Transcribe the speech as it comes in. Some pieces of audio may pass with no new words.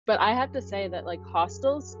But I have to say that like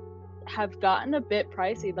hostels have gotten a bit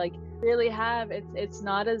pricey, like really have. It's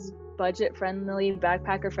not as budget friendly,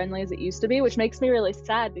 backpacker friendly as it used to be, which makes me really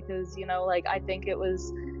sad because, you know, like I think it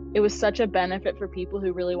was such a benefit for people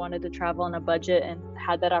who really wanted to travel on a budget and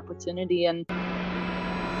had that opportunity. And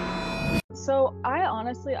so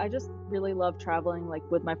I just really love traveling like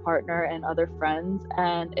with my partner and other friends,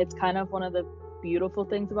 and it's kind of one of the beautiful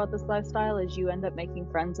things about this lifestyle is you end up making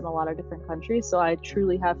friends in a lot of different countries. So I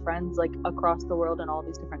truly have friends like across the world in all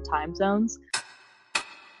these different time zones.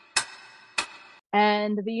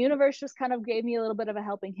 And the universe just kind of gave me a little bit of a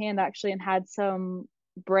helping hand actually, and had some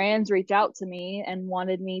brands reach out to me and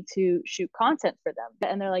wanted me to shoot content for them.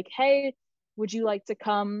 And they're like, hey, would you like to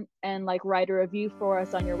come and like write a review for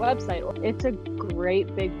us on your website? It's a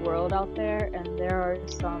great big world out there, and there are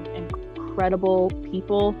some incredible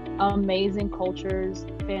people, amazing cultures,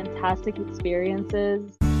 fantastic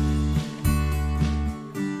experiences.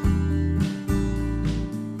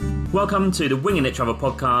 Welcome to the Winging It Travel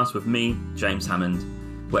podcast with me, James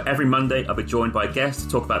Hammond, where every Monday I'll be joined by guests to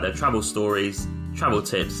talk about their travel stories, travel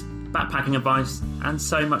tips, backpacking advice, and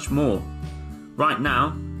so much more. Right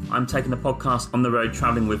now, I'm taking the podcast on the road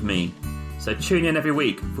travelling with me, so tune in every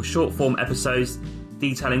week for short form episodes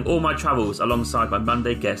detailing all my travels alongside my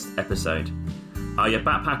Monday guest episode. Are you a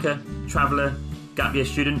backpacker, traveller, gap year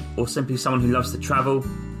student, or simply someone who loves to travel?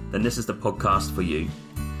 Then this is the podcast for you.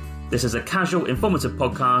 This is a casual, informative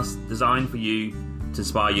podcast designed for you to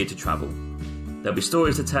inspire you to travel. There'll be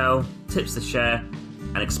stories to tell, tips to share,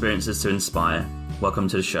 and experiences to inspire. Welcome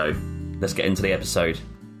to the show. Let's get into the episode.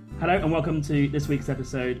 Hello and welcome to this week's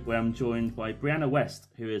episode where I'm joined by Bri West,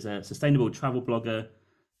 who is a sustainable travel blogger,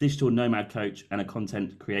 digital nomad coach, and a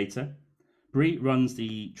content creator. Bri runs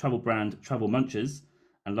the travel brand Travel Munchers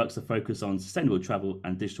and likes to focus on sustainable travel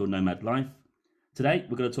and digital nomad life. Today,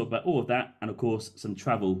 we're going to talk about all of that and, of course, some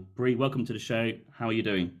travel. Bri, welcome to the show. How are you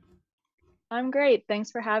doing? I'm great.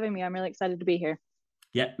 Thanks for having me. I'm really excited to be here.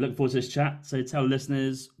 Yeah, look forward to this chat. So tell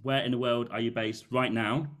listeners, where in the world are you based right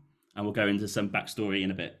now? And we'll go into some backstory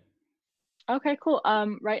in a bit. Okay, cool.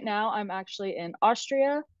 Right now, I'm actually in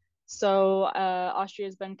Austria. So Austria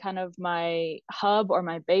has been kind of my hub or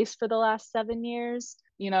my base for the last 7 years.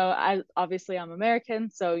 You know, I'm American,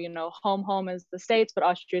 so, you know, home is the States, but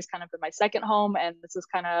Austria has kind of been my second home, and this is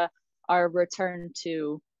kind of our return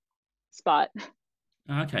to spot.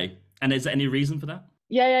 Okay. And is there any reason for that?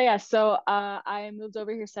 Yeah. So I moved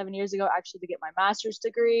over here 7 years ago, actually, to get my master's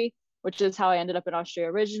degree, which is how I ended up in Austria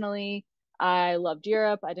originally. I loved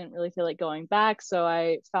Europe. I didn't really feel like going back, so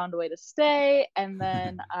I found a way to stay. And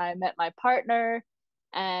then I met my partner,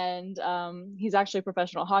 and he's actually a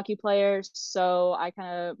professional hockey player. So I kind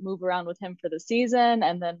of move around with him for the season,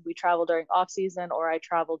 and then we travel during off season, or I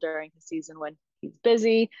travel during the season when he's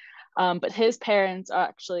busy. But his parents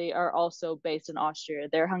are also based in Austria.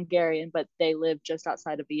 They're Hungarian, but they live just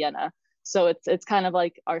outside of Vienna. So it's kind of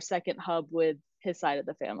like our second hub with his side of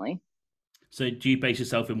the family. So do you base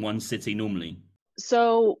yourself in one city normally?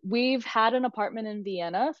 So we've had an apartment in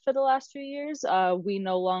Vienna for the last few years. We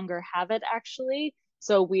no longer have it, actually.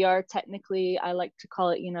 So we are technically, I like to call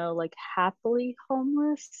it, you know, like happily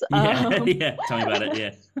homeless. Yeah, yeah. Tell me about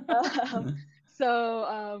it.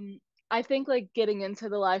 Yeah. I think like getting into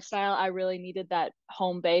the lifestyle, I really needed that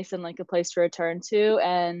home base and like a place to return to.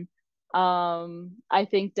 And I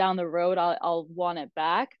think down the road, I'll want it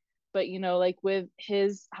back. But, you know, like with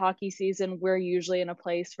his hockey season, we're usually in a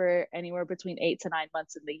place for anywhere between 8 to 9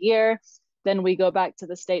 months in the year. Then we go back to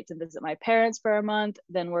the States and visit my parents for a month.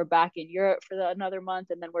 Then we're back in Europe for another month.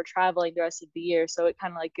 And then we're traveling the rest of the year. So it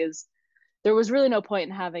kind of like there was really no point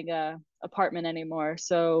in having a apartment anymore.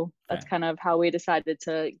 So that's kind of how we decided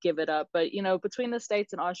to give it up. But, you know, between the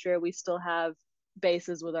States and Austria, we still have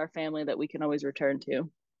bases with our family that we can always return to.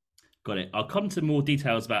 Got it. I'll come to more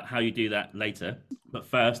details about how you do that later. But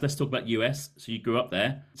first, let's talk about US. So you grew up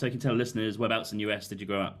there. So you can tell listeners, whereabouts in the US did you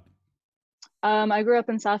grow up? I grew up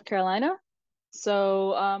in South Carolina.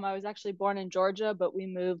 So I was actually born in Georgia, but we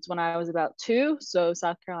moved when I was about 2. So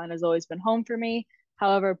South Carolina has always been home for me.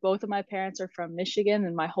 However, both of my parents are from Michigan,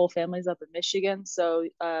 and my whole family's up in Michigan. So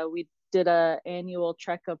we did an annual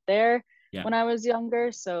trek up there when I was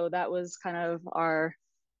younger. So that was kind of our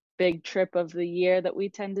big trip of the year that we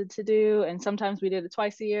tended to do, and sometimes we did it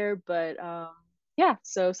twice a year, but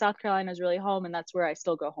so South Carolina is really home, and that's where I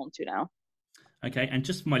still go home to now. Okay, and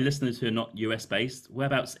just for my listeners who are not US based,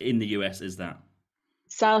 whereabouts in the US is that?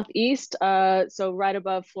 Southeast, so right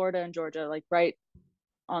above Florida and Georgia, like right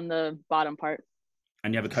on the bottom part.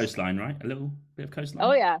 And you have a coastline, right? A little bit of coastline?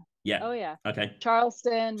 Oh yeah. Okay.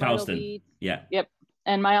 Charleston. Myrtle Beach. Yeah. Yep.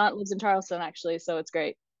 And my aunt lives in Charleston, actually, so it's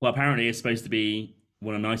great. Well, apparently it's supposed to be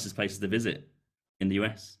one of the nicest places to visit in the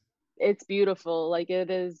US. It's beautiful. Like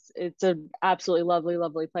it's an absolutely lovely,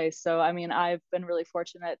 lovely place. So I mean, I've been really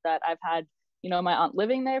fortunate that I've had, my aunt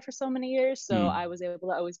living there for so many years. So Mm, I was able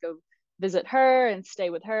to always go visit her and stay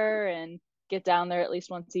with her and get down there at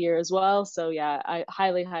least once a year as well. So yeah, I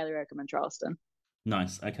highly, highly recommend Charleston.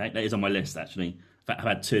 nice. Okay, that is on my list actually. In fact, I've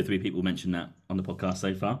had two or three people mention that on the podcast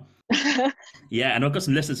so far. Yeah, and I've got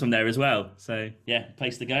some listeners from there as well. So yeah,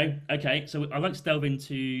 place to go. Okay, so I'd like to delve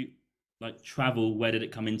into like travel. Where did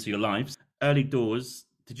it come into your lives? Early doors,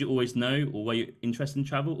 did you always know, or were you interested in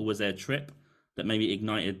travel, or was there a trip that maybe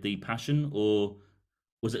ignited the passion, or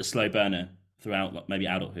was it a slow burner throughout, like maybe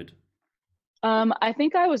adulthood? I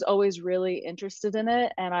think I was always really interested in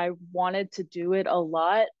it and I wanted to do it a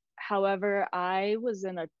lot. However, I was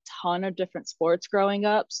in a ton of different sports growing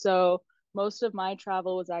up. So most of my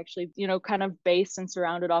travel was actually, kind of based and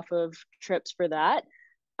surrounded off of trips for that.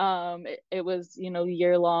 It was,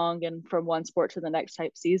 year long and from one sport to the next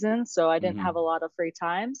type season. So I didn't have a Hmm. lot of free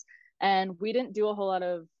times. And we didn't do a whole lot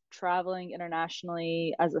of traveling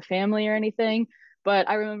internationally as a family or anything. But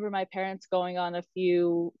I remember my parents going on a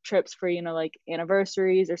few trips for, like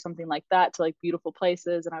anniversaries or something like that to like beautiful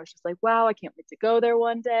places. And I was just like, wow, I can't wait to go there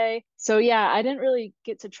one day. So yeah, I didn't really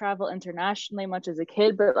get to travel internationally much as a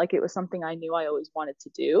kid, but like it was something I knew I always wanted to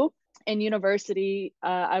do. In university,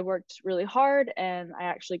 I worked really hard and I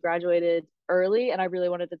actually graduated early and I really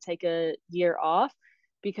wanted to take a year off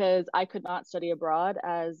because I could not study abroad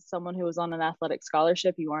as someone who was on an athletic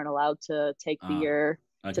scholarship. You weren't allowed to take the Ah, year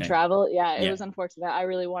to okay. travel. Yeah, it Yeah. was unfortunate. I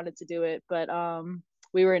really wanted to do it, but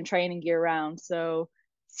we were in training year round, so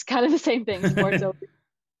it's kind of the same thing. Sports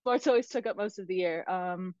always took up most of the year.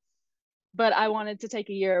 But I wanted to take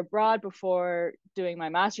a year abroad before doing my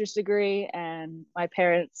master's degree, and my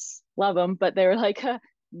parents love them, but they were like,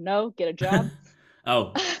 "No, get a job."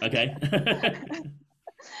 Oh, okay.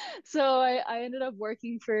 So I ended up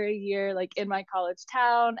working for a year like in my college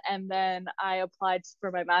town and then I applied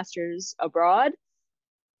for my master's abroad,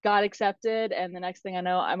 got accepted, and the next thing I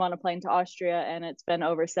know, I'm on a plane to Austria, and it's been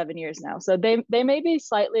over 7 years now. So they may be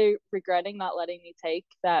slightly regretting not letting me take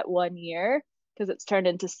that one year because it's turned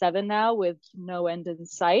into seven now with no end in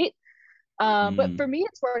sight. But for Mm. me,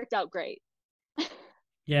 it's worked out great.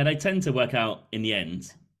 Yeah, they tend to work out in the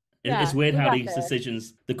end. It's Yeah, weird we how got these there.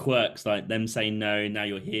 decisions, the quirks, like them saying no, now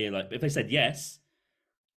you're here. Like if they said yes,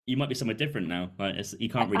 you might be somewhere different now. Like you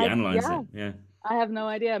can't really analyze Yeah, it. Yeah. I have no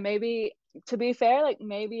idea. Maybe to be fair, like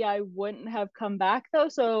maybe I wouldn't have come back though.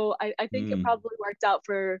 So I think it Mm. probably worked out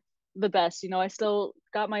for the best. I still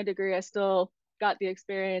got my degree, I still got the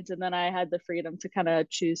experience, and then I had the freedom to kind of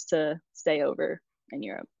choose to stay over in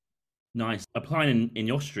Europe. Nice. Applying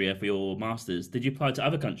in Austria for your masters, did you apply to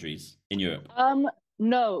other countries in Europe? Um,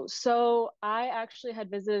 no. So I actually had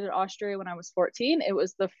visited Austria when I was 14. It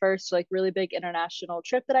was the first like really big international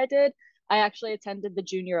trip that I did. I actually attended the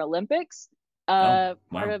Junior Olympics. Oh,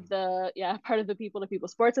 Part wow. of the yeah, part of the People to People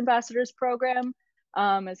Sports Ambassadors program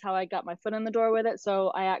is how I got my foot in the door with it. So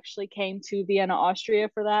I actually came to Vienna, Austria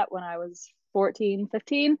for that when I was 14,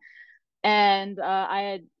 15. And I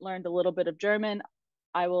had learned a little bit of German.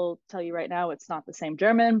 I will tell you right now, it's not the same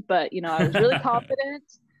German, but I was really confident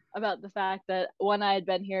about the fact that one, I had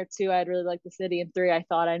been here, two, I'd really liked the city, and three, I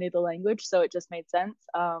thought I knew the language, so it just made sense.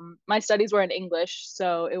 My studies were in English,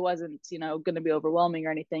 so it wasn't, going to be overwhelming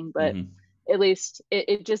or anything, but Hmm. at least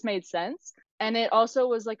it just made sense. And it also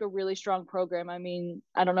was like a really strong program. I mean,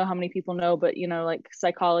 I don't know how many people know, but like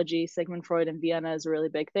psychology, Sigmund Freud in Vienna is a really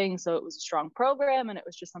big thing. So it was a strong program and it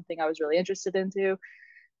was just something I was really interested into.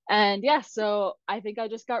 And yeah, so I think I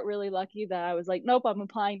just got really lucky that I was like, nope, I'm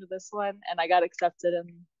applying to this one, and I got accepted, and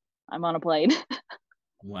I'm on a plane.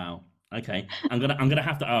 Wow. Okay. I'm gonna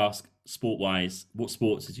have to ask, sport wise, what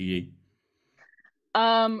sports did you do?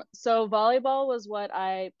 So volleyball was what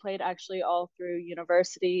I played actually all through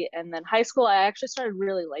university, and then high school. I actually started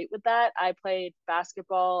really late with that. I played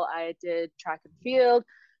basketball, I did track and field,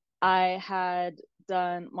 I had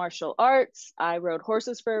done martial arts, I rode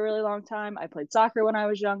horses for a really long time, I played soccer when I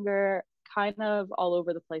was younger, kind of all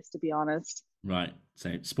over the place, to be honest. Right.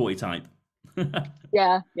 So sporty type.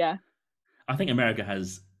 Yeah, yeah. I think America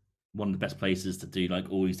has one of the best places to do like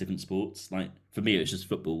all these different sports. Like for me, it's just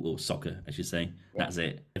football or soccer, as you say. Yeah. That's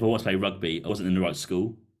it. If I wanted to play rugby, I wasn't in the right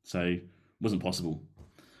school, so it wasn't possible.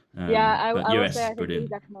 Yeah, But I will US say is I think we brilliant.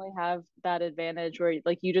 definitely have that advantage where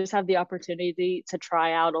like you just have the opportunity to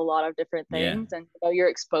try out a lot of different Yeah. things and you're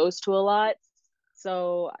exposed to a lot.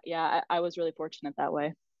 So yeah, I was really fortunate that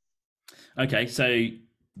way. Okay, so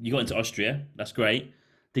you got into Austria. That's great.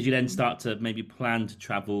 Did you then start to maybe plan to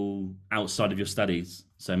travel outside of your studies?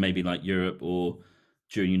 So maybe like Europe or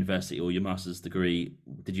during university or your master's degree,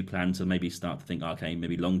 did you plan to maybe start to think, okay,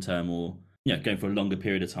 maybe long term or going for a longer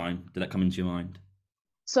period of time? Did that come into your mind?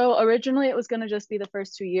 So originally it was going to just be the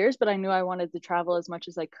first 2 years, but I knew I wanted to travel as much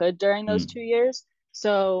as I could during those Mm. 2 years.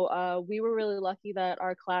 So we were really lucky that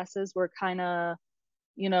our classes were kind of,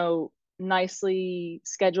 you know, nicely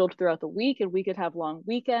scheduled throughout the week and we could have long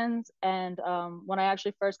weekends. And when I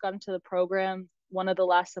actually first got into the program, one of the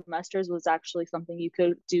last semesters was actually something you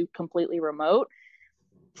could do completely remote.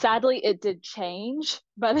 Sadly, it did change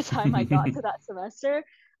by the time I got to that semester,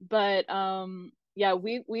 but yeah,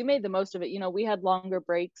 we made the most of it. You know, we had longer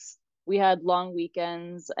breaks, we had long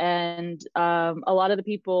weekends, and a lot of the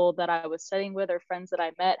people that I was studying with or friends that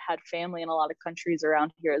I met had family in a lot of countries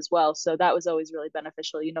around here as well. So that was always really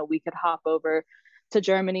beneficial. You know, we could hop over to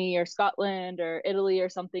Germany or Scotland or Italy or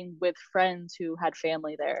something with friends who had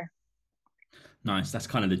family there. Nice. That's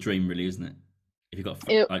kind of the dream, really, isn't it? If you've got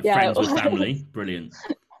like Yeah, it friends with was. family, brilliant.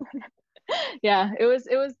 Yeah, it was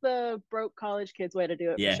the broke college kids way to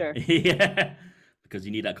do it for Yeah, sure. yeah. Because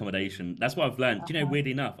you need accommodation. That's what I've learned. Do you know, Uh-huh.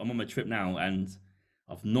 weirdly enough, I'm on my trip now and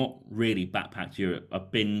I've not really backpacked Europe.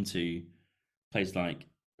 I've been to places like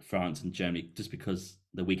France and Germany just because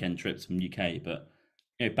the weekend trips from UK, but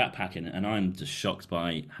backpacking, and I'm just shocked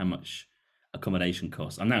by how much accommodation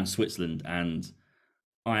costs. I'm now in Switzerland and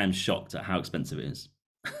I am shocked at how expensive it is.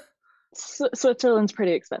 Switzerland's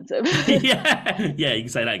pretty expensive. Yeah, yeah, you can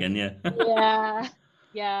say that again, yeah. Yeah.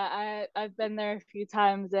 Yeah, I've been there a few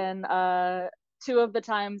times and two of the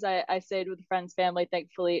times I stayed with a friend's family,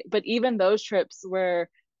 thankfully. But even those trips were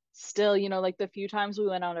still, you know, like the few times we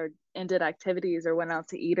went out or and did activities or went out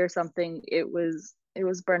to eat or something, it was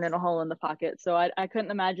burning a hole in the pocket. So I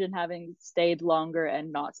couldn't imagine having stayed longer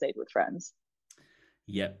and not stayed with friends.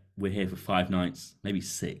 Yep, we're here for 5 nights, maybe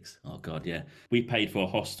six. Oh god, yeah. We paid for a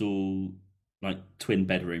hostel, like twin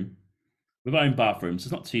bedroom with our own bathroom, so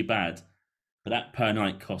it's not too bad. But that per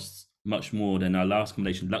night costs much more than our last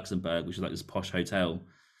accommodation in Luxembourg, which is like this posh hotel.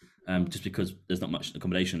 Mm. Just because there's not much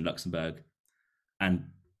accommodation in Luxembourg, and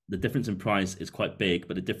the difference in price is quite big,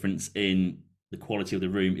 but the difference in the quality of the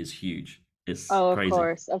room is huge. It's Oh, of crazy.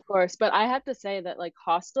 course, of course. But I have to say that like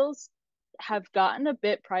hostels have gotten a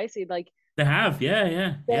bit pricey. Like They have, yeah,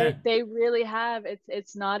 yeah, yeah. they really have.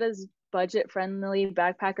 It's not as budget friendly,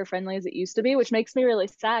 backpacker friendly as it used to be, which makes me really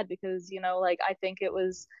sad because, you know, like I think it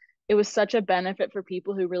was such a benefit for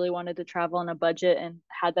people who really wanted to travel on a budget and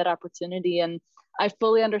had that opportunity. And I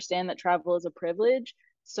fully understand that travel is a privilege.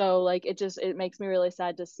 So like it makes me really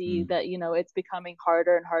sad to see Mm, that, you know, it's becoming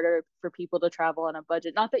harder and harder for people to travel on a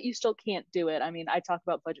budget. Not that you still can't do it. I mean, I talk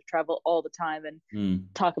about budget travel all the time and mm.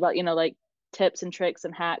 talk about, you know, like tips and tricks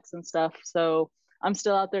and hacks and stuff. So I'm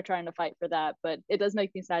still out there trying to fight for that, but it does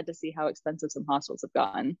make me sad to see how expensive some hostels have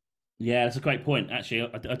gotten. Yeah, that's a great point. Actually,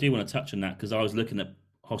 I do want to touch on that because I was looking at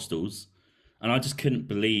hostels and I just couldn't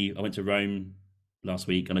believe. I went to Rome last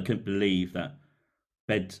week and I couldn't believe that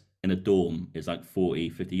bed in a dorm is like 40,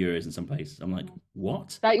 50 euros in some places. I'm like,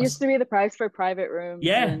 what? That used to be the price for private rooms,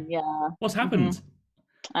 Yeah, and yeah. what's Hmm. happened?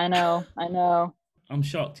 I know, I know. I'm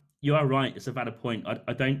shocked. You are right. It's a valid point.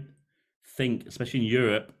 I don't think, especially in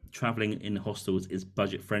Europe, traveling in hostels is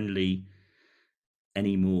budget friendly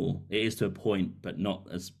anymore. It is to a point, but not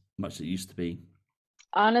as much as it used to be.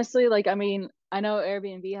 Honestly, like I mean, I know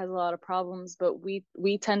Airbnb has a lot of problems, but we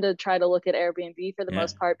tend to try to look at Airbnb for the Yeah,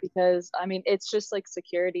 most part because I mean, it's just like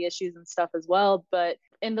security issues and stuff as well, but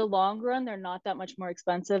in the long run, they're not that much more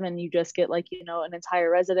expensive and you just get like, you know, an entire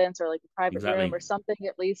residence or like a private room exactly. or something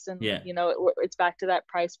at least and Yeah. you know, it's back to that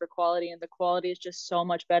price for quality and the quality is just so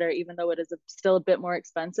much better even though it is still a bit more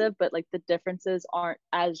expensive, but like the differences aren't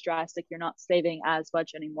as drastic. You're not saving as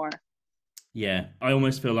much anymore. Yeah, I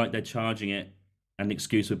almost feel like they're charging it, and the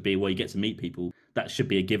excuse would be, well, you get to meet people. That should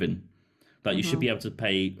be a given. Like you should Hmm. be able to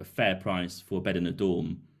pay a fair price for a bed in a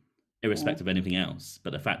dorm, Yeah, irrespective of anything else.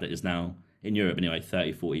 But the fact that it's now in Europe anyway,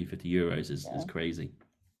 30, 40, 50 euros is yeah. crazy.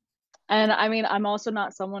 And I mean, I'm also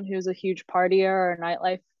not someone who's a huge partier or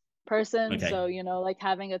nightlife person. Okay. So, you know, like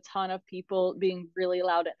having a ton of people being really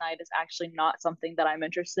loud at night is actually not something that I'm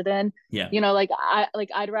interested in. Yeah. You know,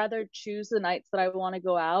 I'd rather choose the nights that I want to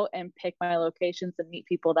go out and pick my locations and meet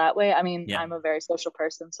people that way. I mean, Yeah. I'm a very social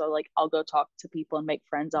person, so like I'll go talk to people and make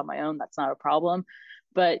friends on my own. That's not a problem.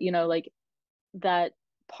 But, you know, like that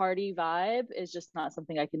party vibe is just not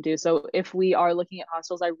something I can do. So if we are looking at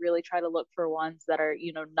hostels, I really try to look for ones that are,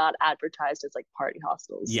 you know, not advertised as like party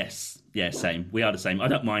hostels. Yes. Yeah, same. We are the same. I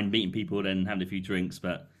don't mind meeting people and having a few drinks,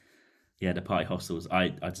 but Yeah, the party hostels. I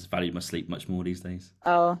just value my sleep much more these days.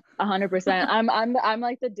 Oh, 100%. I'm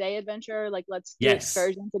like the day adventurer. Like, let's do Yes,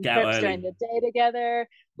 excursions and get out trips during early. the day together.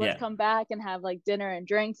 Let's Yeah, come back and have like dinner and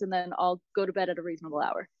drinks, and then I'll go to bed at a reasonable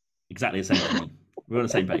hour. exactly the same for me. We're on the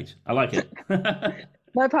same page. I like it.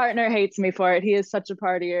 My partner hates me for it. He is such a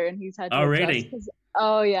partier, and he's had Oh, to adjust really? because,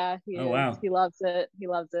 oh yeah, he Oh, is. wow. He loves it. He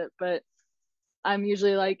loves it. But I'm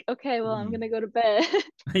usually like, okay, well, I'm Hmm. gonna go to bed.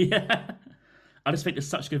 Yeah. I just think there's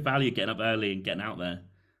such good value getting up early and getting out there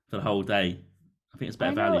for the whole day. I think it's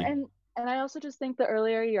better I know, value. and I also just think the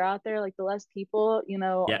earlier you're out there, like the less people,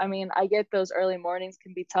 Yeah. I mean, I get those early mornings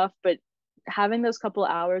can be tough, but having those couple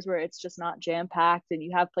hours where it's just not jam packed and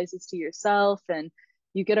you have places to yourself and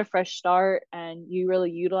you get a fresh start and you really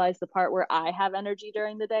utilize the part where I have energy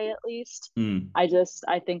during the day at least. Mm,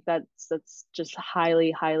 I think that's just highly,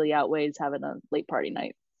 highly outweighs having a late party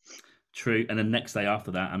night. true. And the next day after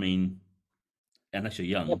that, I mean, unless you're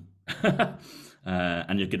Yep. young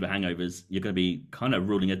and you're good with hangovers, you're going to be kind of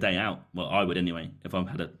ruling a day out. Well, I would anyway, if I've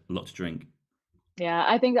had a lot to drink. Yeah,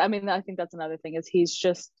 I think that's another thing is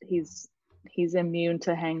he's immune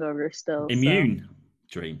to hangovers still. So Immune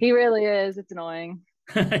dream. he really is. It's annoying.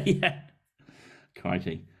 Yeah.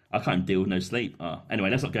 Crikey. I can't deal with no sleep. Oh, anyway,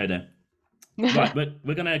 let's not go there. Right,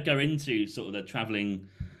 we're going to go into sort of the traveling,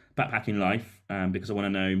 backpacking life because I want to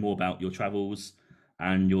know more about your travels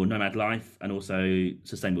and your nomad life and also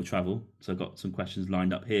sustainable travel. So I've got some questions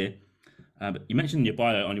lined up here. But you mentioned in your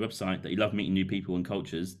bio on your website that you love meeting new people and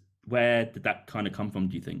cultures. Where did that kind of come from,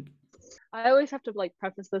 do you think? I always have to like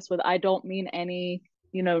preface this with I don't mean any,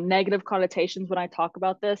 negative connotations when I talk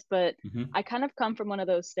about this, but Hmm. I kind of come from one of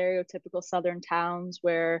those stereotypical southern towns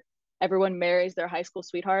where everyone marries their high school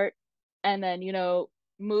sweetheart and then,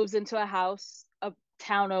 moves into a house a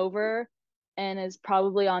town over and is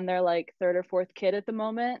probably on their like third or fourth kid at the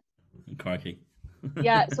moment. Crikey.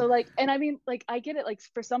 Yeah, so like, and I mean, like, I get it. Like,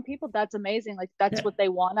 for some people, that's amazing. Like, that's Yeah. what they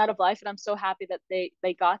want out of life, and I'm so happy that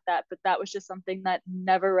they got that. But that was just something that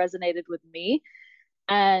never resonated with me.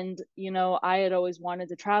 And I had always wanted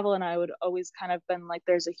to travel, and I would always kind of been like,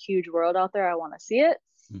 "There's a huge world out there. I want to see it."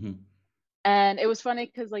 Hmm. And it was funny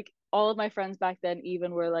because like all of my friends back then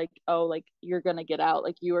even were like, "Oh, like you're gonna get out.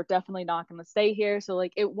 Like you are definitely not gonna stay here." So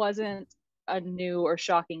like it wasn't a new or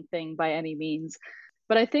shocking thing by any means.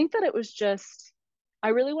 But I think that it was just, I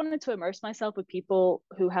really wanted to immerse myself with people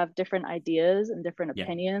who have different ideas and different Yeah.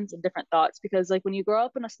 opinions and different thoughts. Because, like, when you grow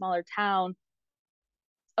up in a smaller town,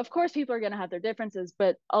 of course, people are going to have their differences,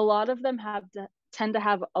 but a lot of them tend to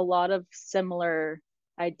have a lot of similar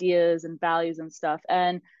ideas and values and stuff.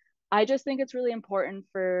 And I just think it's really important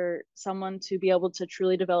for someone to be able to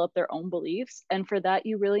truly develop their own beliefs. And for that,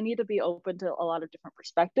 you really need to be open to a lot of different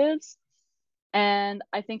perspectives. And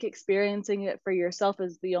I think experiencing it for yourself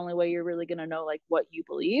is the only way you're really going to know like what you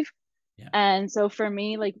believe. Yeah. And so for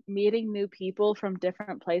me, like meeting new people from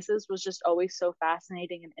different places was just always so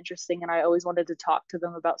fascinating and interesting. And I always wanted to talk to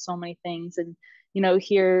them about so many things and,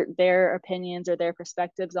 hear their opinions or their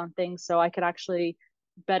perspectives on things so I could actually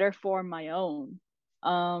better form my own.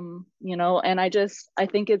 And I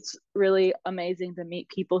think it's really amazing to meet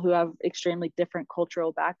people who have extremely different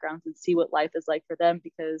cultural backgrounds and see what life is like for them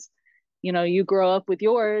because you grow up with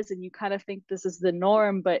yours and you kind of think this is the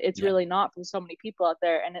norm, but it's Yeah. really not for so many people out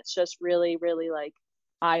there. And it's just really, really like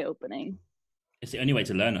eye opening. It's the only way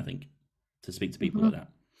to learn, I think, to speak to people Mm-hmm. like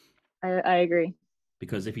that. I agree.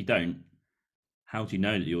 Because if you don't, how do you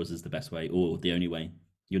know that yours is the best way or the only way?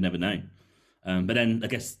 You'll never know. But then I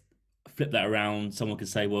guess flip that around. Someone could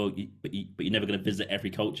say, "Well, but you're never going to visit every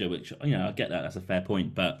culture," which I get that. That's a fair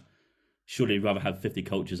point. But surely you'd rather have 50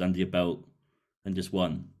 cultures under your belt than just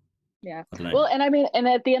one. Yeah. I don't know. Well, and I mean, and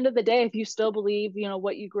at the end of the day, if you still believe,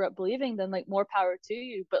 what you grew up believing, then like more power to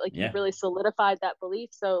you. But like you've Yeah, really solidified that belief.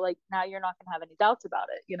 So like now you're not going to have any doubts about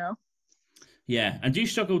it. yeah. And do you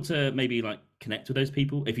struggle to maybe like connect with those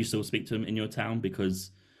people if you still speak to them in your town?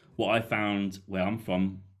 Because what I found where I'm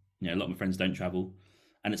from, a lot of my friends don't travel,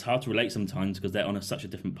 and it's hard to relate sometimes because they're on such a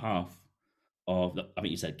different path of I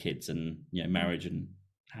think you said kids and marriage and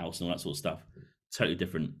house and all that sort of stuff. Totally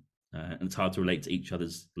different, and it's hard to relate to each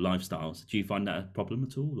other's lifestyles. Do you find that a problem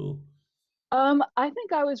at all, or? I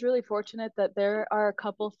think I was really fortunate that there are a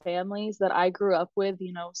couple families that I grew up with,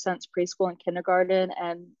 since preschool and kindergarten,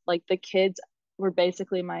 and like the kids were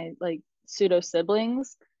basically my like pseudo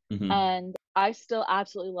siblings. Hmm. And I still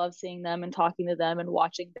absolutely love seeing them and talking to them and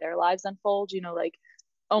watching their lives unfold. Like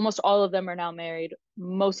almost all of them are now married.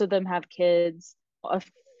 Most of them have kids. A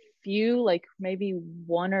few, like maybe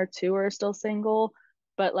one or two are still single.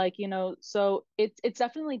 But like, so it's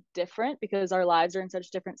definitely different because our lives are in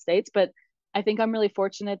such different states. But I think I'm really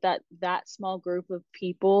fortunate that that small group of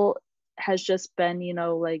people has just been,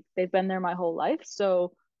 like they've been there my whole life.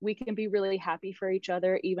 So we can be really happy for each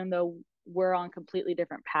other, even though we're on completely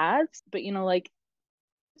different paths. But, like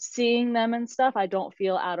seeing them and stuff, I don't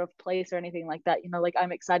feel out of place or anything like that. Like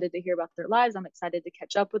I'm excited to hear about their lives. I'm excited to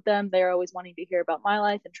catch up with them. They're always wanting to hear about my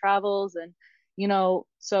life and travels. And,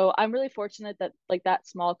 so I'm really fortunate that like that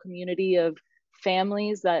small community of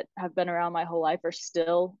families that have been around my whole life are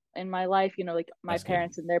still in my life. Like my That's good.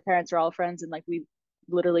 parents and their parents are all friends, and like we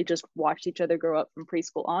literally just watched each other grow up from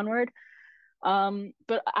preschool onward.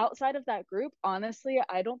 But outside of that group, honestly,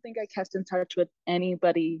 I don't think I kept in touch with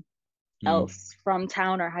anybody Mm. else from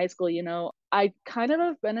town or high school. I kind of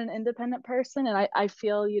have been an independent person, and I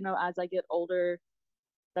feel, as I get older,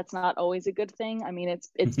 that's not always a good thing. I mean,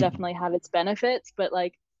 it's definitely have its benefits, but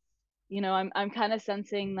like, I'm kind of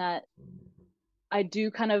sensing that I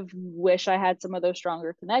do kind of wish I had some of those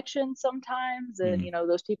stronger connections sometimes, and Mm.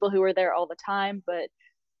 those people who are there all the time. But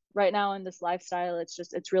right now in this lifestyle,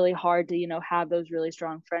 it's really hard to have those really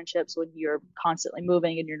strong friendships when you're constantly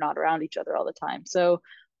moving and you're not around each other all the time. So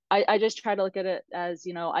I just try to look at it as,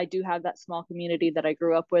 I do have that small community that I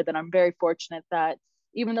grew up with, and I'm very fortunate that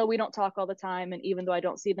even though we don't talk all the time and even though I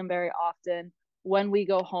don't see them very often, when we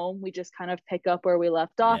go home we just kind of pick up where we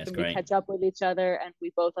left Yeah, off it's and we great. catch up with each other, and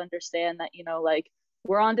we both understand that like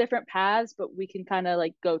we're on different paths, but we can kind of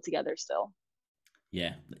like go together still.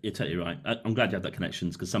 Yeah, you're totally right. I'm glad you have that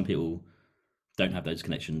connections because some people don't have those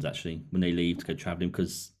connections actually when they leave to go traveling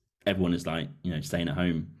because everyone is like, staying at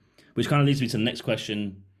home. Which kind of leads me to the next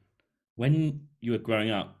question. When you were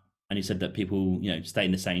growing up and you said that people, stay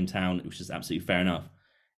in the same town, which is absolutely fair enough,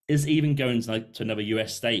 is even going to another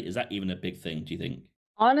US state, is that even a big thing, do you think?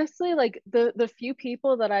 Honestly, like the few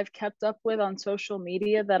people that I've kept up with on social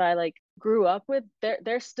media that I like grew up with,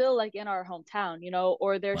 they're still like in our hometown,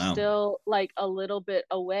 or they're Wow. still like a little bit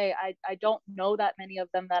away. I don't know that many of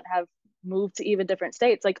them that have moved to even different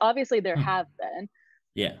states. Like obviously there Huh. have been.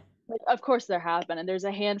 Yeah. Like of course there have been, and there's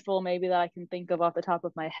a handful maybe that I can think of off the top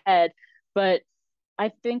of my head, but I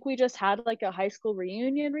think we just had like a high school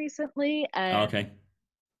reunion recently, Oh, and okay.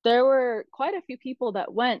 there were quite a few people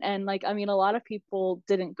that went, and like I mean a lot of people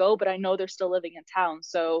didn't go, but I know they're still living in town.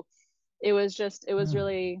 So it was Oh.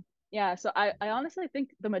 really, yeah. So I honestly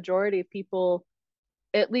think the majority of people,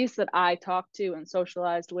 at least that I talked to and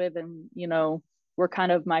socialized with, and were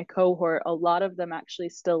kind of my cohort, a lot of them actually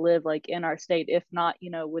still live like in our state, if not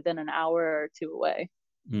within an hour or two away.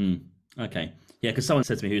 Mm. Okay. Yeah, because someone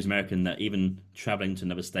said to me who's American that even traveling to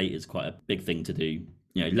another state is quite a big thing to do,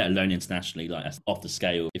 let alone internationally, like that's off the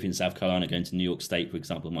scale. If you're in South Carolina, going to New York State, for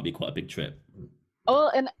example, might be quite a big trip.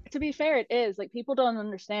 Well, and to be fair, it is like people don't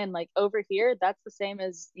understand. Like over here, that's the same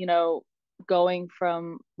as going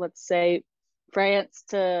from, let's say, France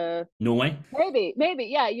to Norway? maybe,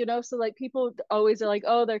 yeah. So like people always are like,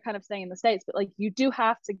 oh, they're kind of staying in the States, but like you do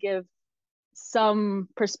have to give some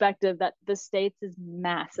perspective that the States is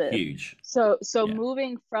massive. Huge. So Yeah.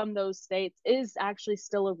 moving from those states is actually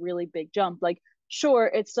still a really big jump. Like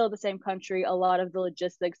sure, it's still the same country. A lot of the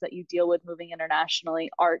logistics that you deal with moving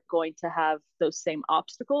internationally aren't going to have those same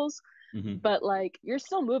obstacles, Hmm. but like you're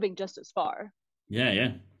still moving just as far. Yeah,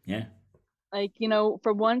 yeah, yeah. Like,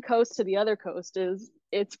 from one coast to the other coast it's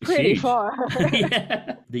It's pretty huge. far.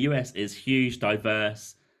 Yeah. The US is huge,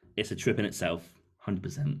 diverse. It's a trip in itself,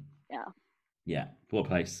 100%. Yeah. Yeah, what a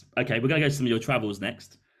place. Okay, we're going to go to some of your travels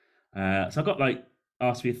next. So I've got like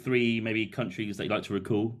asked you three maybe countries that you'd like to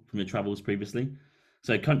recall from your travels previously.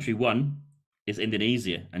 So country one is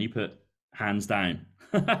Indonesia, and you put hands down.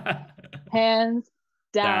 Hands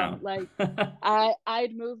down. Down. Like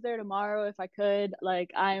I'd move there tomorrow if I could.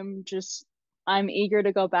 Like I'm eager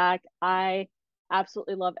to go back. I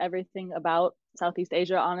absolutely love everything about Southeast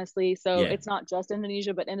Asia, honestly. So Yeah. it's not just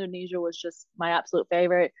Indonesia, but Indonesia was just my absolute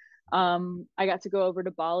favorite. I got to go over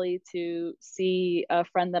to Bali to see a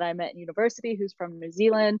friend that I met in university who's from New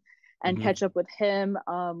Zealand and catch Hmm. up with him.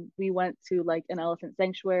 We went to like an elephant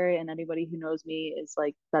sanctuary, and anybody who knows me is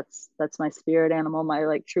like, that's my spirit animal. My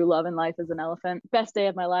like true love in life is an elephant. Best day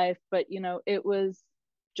of my life. But it was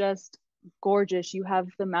just gorgeous. You have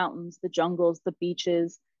the mountains, the jungles, the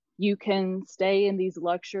beaches. You can stay in these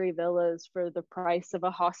luxury villas for the price of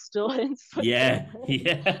a hostel in Yeah. Switzerland.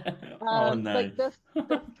 Yeah. Oh Like no.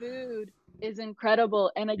 the food is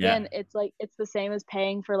incredible, and Yeah. again it's like it's the same as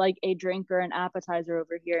paying for like a drink or an appetizer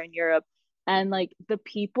over here in Europe. And like the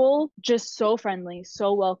people just so friendly,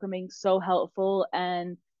 so welcoming, so helpful.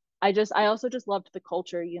 And I also just loved the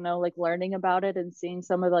culture, like learning about it and seeing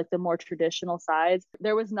some of like the more traditional sides.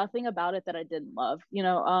 There was nothing about it that I didn't love.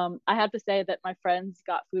 I have to say that my friends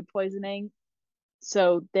got food poisoning,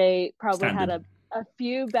 so they probably had Standard. a a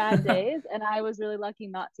few bad days, and I was really lucky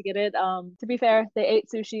not to get it. To be fair, they ate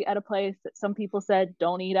sushi at a place that some people said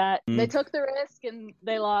don't eat at. They took the risk and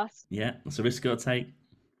they lost. Yeah, that's a risk you gotta take.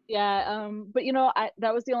 Yeah, but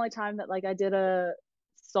that was the only time that like I did a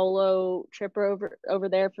solo trip over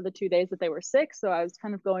there for the 2 days that they were sick. So I was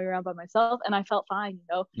kind of going around by myself, and I felt fine.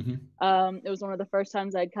 It was one of the first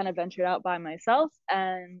times I'd kind of ventured out by myself,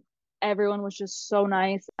 and everyone was just so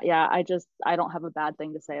nice. Yeah, I don't have a bad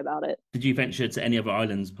thing to say about it. Did you venture to any other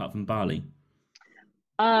islands apart from Bali?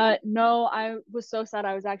 No, I was so sad.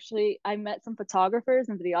 I met some photographers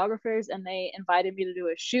and videographers, and they invited me to do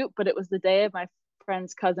a shoot, but it was the day of my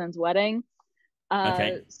friend's cousin's wedding.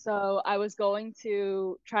 Okay. So I was going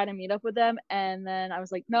to try to meet up with them, and then I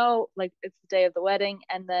was like, no, like it's the day of the wedding,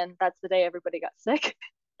 and then that's the day everybody got sick.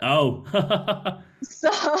 Oh.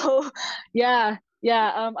 So yeah.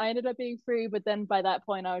 I ended up being free, but then by that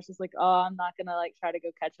point I was just like, oh, I'm not gonna like try to go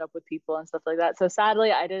catch up with people and stuff like that. So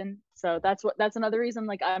sadly I didn't. So that's another reason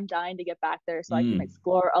like I'm dying to get back there so I can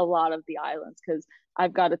explore a lot of the islands, because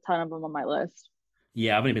I've got a ton of them on my list.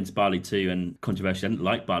 Yeah, I've only been to Bali too, and controversially, I didn't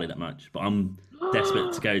like Bali that much, but I'm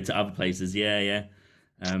desperate to go to other places. Yeah.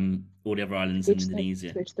 All the other islands in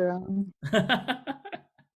Indonesia. Switch their own.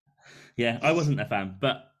 Yeah, I wasn't a fan,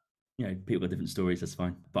 but people got different stories. That's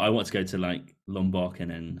fine. But I want to go to like Lombok and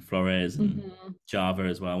then Flores and Java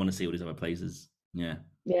as well. I want to see all these other places. Yeah.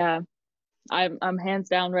 Yeah, I'm hands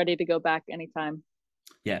down ready to go back anytime.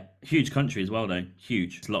 Yeah, huge country as well, though.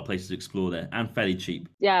 Huge. There's a lot of places to explore there, and fairly cheap.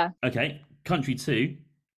 Yeah. Okay, country 2,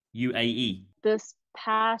 UAE. This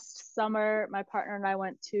past summer, my partner and I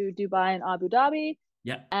went to Dubai and Abu Dhabi.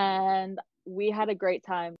 Yeah. And we had a great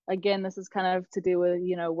time. Again, this is kind of to do with,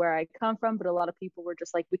 where I come from, but a lot of people were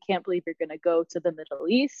just like, we can't believe you're going to go to the Middle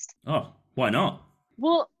East. Oh, why not?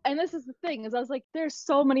 Well, and this is the thing, is I was like, there's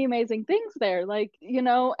so many amazing things there, like,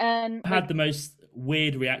 and I had the most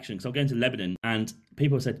weird reaction because I'm going to Lebanon and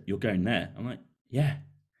people said, you're going there. I'm like, yeah.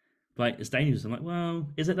 Like, it's dangerous. I'm like, well,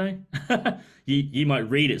 is it though? you might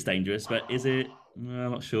read it's dangerous, but is it? Well,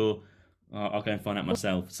 I'm not sure. I'll go and find out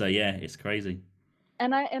myself. So yeah, it's crazy.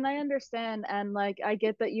 And I understand, and like I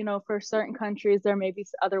get that, for certain countries there may be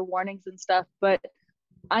other warnings and stuff, but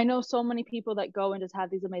I know so many people that go and just have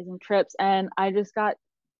these amazing trips, and I just got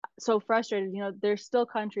so frustrated. There's still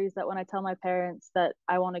countries that when I tell my parents that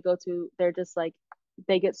I want to go to, they're just like,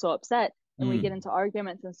 they get so upset and we get into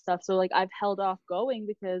arguments and stuff. So like I've held off going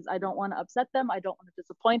because I don't want to upset them. I don't want to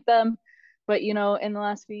disappoint them. But, in the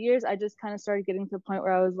last few years, I just kind of started getting to the point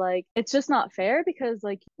where I was like, it's just not fair, because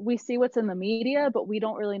like we see what's in the media, but we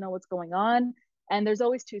don't really know what's going on. And there's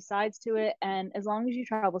always two sides to it. And as long as you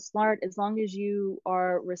travel smart, as long as you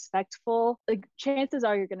are respectful, like chances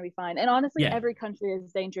are you're going to be fine. And honestly, every country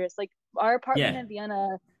is dangerous. Like our apartment in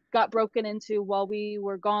Vienna got broken into while we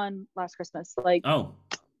were gone last Christmas. Like, oh,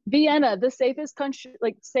 Vienna, the safest country,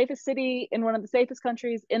 like safest city in one of the safest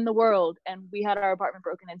countries in the world, and we had our apartment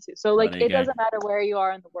broken into. So like it doesn't matter where you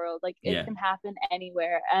are in the world, like it can happen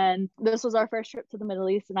anywhere. And this was our first trip to the Middle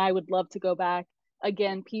East, and I would love to go back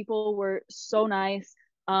again. People were so nice.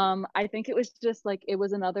 I think it was just like it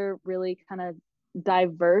was another really kind of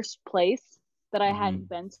diverse place that I hadn't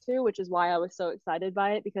been to, which is why I was so excited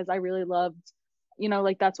by it, because I really loved,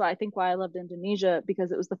 like that's why I loved Indonesia,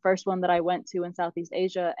 because it was the first one that I went to in Southeast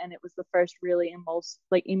Asia, and it was the first really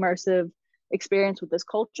immersive experience with this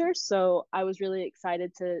culture. So I was really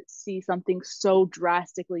excited to see something so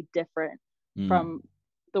drastically different from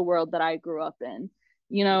the world that I grew up in.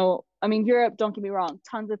 I mean, Europe, don't get me wrong,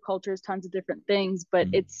 tons of cultures, tons of different things, but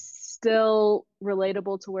it's still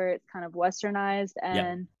relatable to where it's kind of westernized.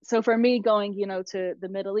 And so for me going, to the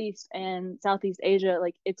Middle East and Southeast Asia,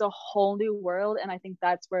 like it's a whole new world. And I think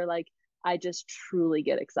that's where like I just truly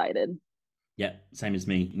get excited. Yeah, same as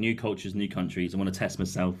me. New cultures, new countries. I want to test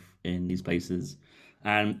myself in these places.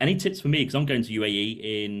 Any tips for me? Because I'm going to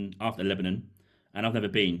UAE after Lebanon, and I've never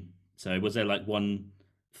been. So was there like one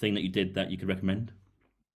thing that you did that you could recommend?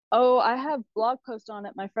 Oh, I have blog posts on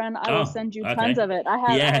it, my friend. I will send you tons of it. I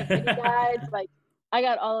have mini guides, like I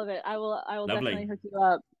got all of it. I will definitely hook you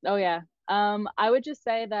up. Oh yeah. I would just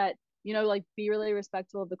say that, like be really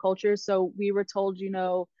respectful of the culture. So we were told,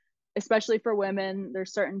 especially for women,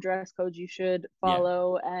 there's certain dress codes you should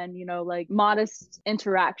follow, and, like modest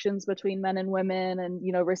interactions between men and women,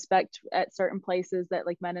 and, respect at certain places that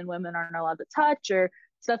like men and women aren't allowed to touch or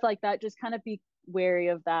stuff like that. Just kind of be wary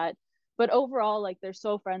of that. But overall, like they're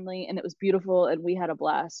so friendly, and it was beautiful, and we had a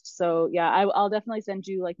blast. So yeah, I'll definitely send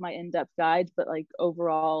you like my in-depth guides, but like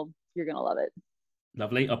overall, you're gonna love it.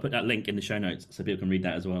 Lovely. I'll put that link in the show notes so people can read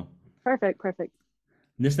that as well. Perfect.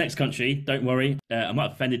 This next country, don't worry, I might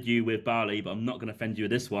have offended you with Bali, but I'm not going to offend you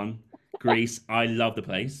with this one. Greece, I love the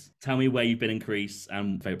place. Tell me where you've been in Greece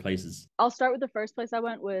and favorite places. I'll start with the first place I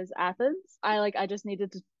went was Athens. I just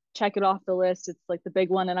needed to check it off the list. It's like the big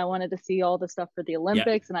one, and I wanted to see all the stuff for the Yeah,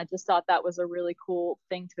 Olympics, and I just thought that was a really cool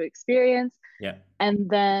thing to experience. yeah. And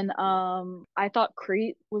then I thought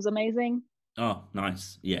Crete was amazing. Oh,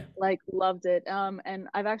 nice. Yeah. Like loved it. And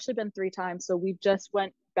I've actually been 3 times. So we just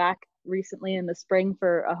went back recently in the spring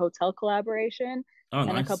for a hotel collaboration Oh,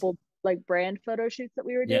 and a nice. couple like brand photo shoots that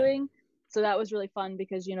we were Yeah, doing. So that was really fun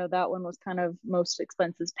because that one was kind of most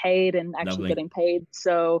expenses paid and actually lovely. getting paid.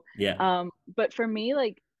 So Yeah, but for me,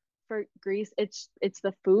 like for Greece, it's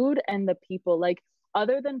the food and the people. Like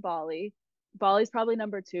other than Bali's probably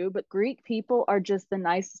number two, but Greek people are just the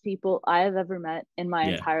nicest people I have ever met in my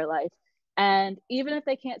yeah, entire life. And even if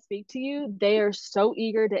they can't speak to you, they are so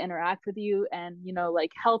eager to interact with you and,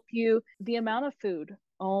 like help you. The amount of food,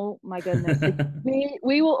 oh my goodness. Like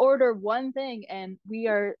we will order one thing and we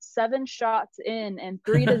are 7 shots in and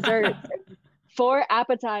 3 desserts and 4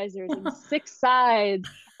 appetizers and 6 sides.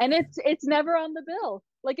 And it's never on the bill.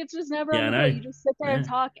 Like it's just never yeah. on I the bill. know. You just sit there and Yeah,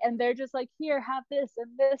 talk and they're just like, here, have this and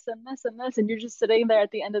this and this and this. And you're just sitting there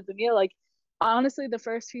at the end of the meal. Like honestly, the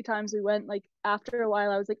first few times we went, like after a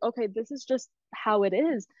while, I was like, okay, this is just how it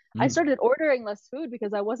is. I mm. started ordering less food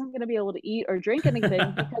because I wasn't going to be able to eat or drink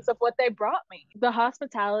anything because of what they brought me. The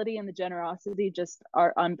hospitality and the generosity just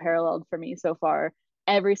are unparalleled for me so far.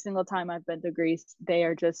 Every single time I've been to Greece, they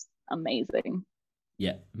are just amazing.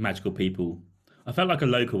 Yeah. Magical people. I felt like a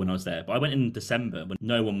local when I was there, but I went in December when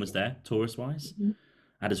no one was there, tourist wise. Mhm.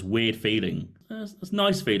 I had this weird feeling. It's a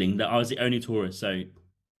nice feeling that I was the only tourist, so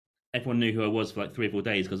everyone knew who I was for like 3 or 4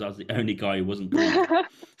 days because I was the only guy who wasn't Greek.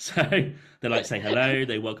 So they like say hello,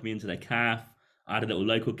 they welcome me into their calf. I had a little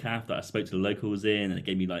local calf that I spoke to the locals in, and it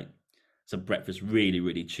gave me like some breakfast really,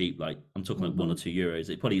 really cheap. Like I'm talking like one Hmm. or €2.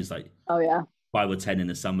 It probably is like Oh yeah, 5 or 10 in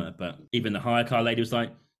the summer. But even the hire car lady was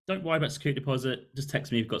like, "Don't worry about security deposit. Just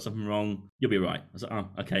text me if you've got something wrong. You'll be right." I was like, "Oh,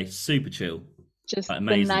 okay, super chill, just like, the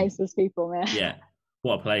amazing. nicest people, man. Yeah,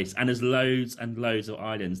 what a place!" And there's loads and loads of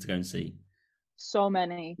islands to go and see. So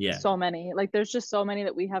many, Yeah, so many. Like there's just so many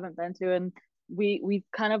that we haven't been to, and we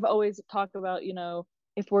kind of always talk about,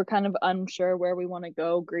 if we're kind of unsure where we want to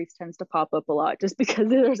go, Greece tends to pop up a lot just because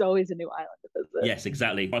there's always a new island to visit. yes,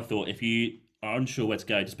 exactly. I thought if you are unsure where to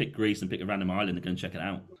go, just pick Greece and pick a random island and go and check it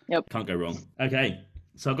out. Yep. Can't go wrong. Okay,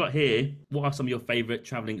 so I've got here. What are some of your favorite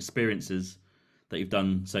traveling experiences that you've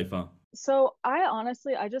done so far? So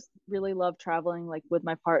I just really love traveling like with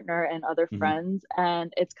my partner and other Hmm. friends.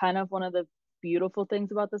 And it's kind of one of the beautiful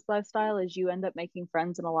things about this lifestyle is you end up making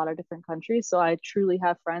friends in a lot of different countries. So I truly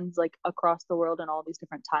have friends like across the world in all these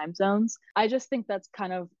different time zones. I just think that's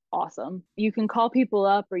kind of awesome. You can call people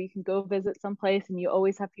up or you can go visit someplace and you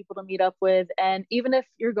always have people to meet up with. And even if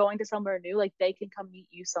you're going to somewhere new, like they can come meet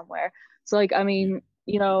you somewhere. So like I Yeah. mean,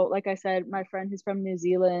 like I said, my friend who's from New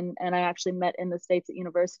Zealand and I actually met in the States at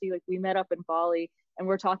university, like we met up in Bali and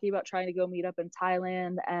we're talking about trying to go meet up in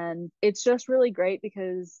Thailand. And it's just really great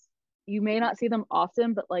because you may not see them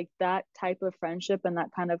often, but like that type of friendship and that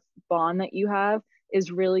kind of bond that you have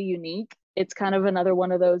is really unique. It's kind of another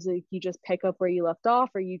one of those like you just pick up where you left off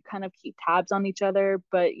or you kind of keep tabs on each other.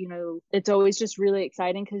 But, it's always just really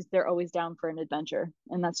exciting because they're always down for an adventure.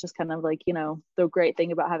 And that's just kind of like, the great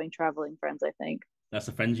thing about having traveling friends, I think. That's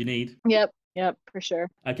the friends you need. Yep. Yep, for sure.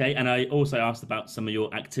 Okay, and I also asked about some of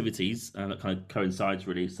your activities, that kind of coincides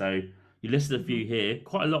really. So you listed a Mhm. few here,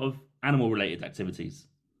 quite a lot of animal related activities.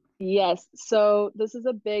 Yes. So this is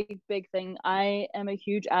a big, big thing. I am a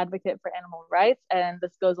huge advocate for animal rights, and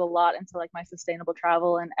this goes a lot into like my sustainable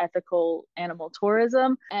travel and ethical animal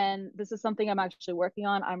tourism. And this is something I'm actually working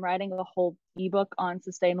on. I'm writing a whole ebook on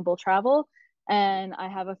sustainable travel, and I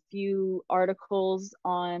have a few articles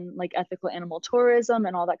on like ethical animal tourism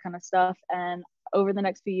and all that kind of stuff. And over the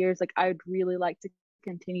next few years, like I'd really like to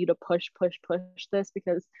continue to push this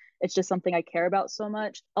because it's just something I care about so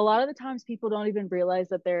much. A lot of the times people don't even realize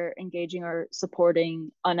that they're engaging or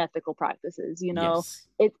supporting unethical practices. Yes.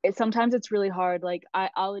 It sometimes it's really hard. Like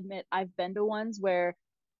I'll admit I've been to ones where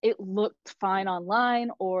it looked fine online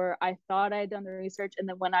or I thought I had done the research and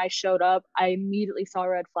then when I showed up, I immediately saw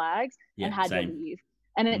red flags and Yeah, had to same. leave.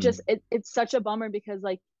 And Mm. it's such a bummer because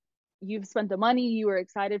like you've spent the money, you were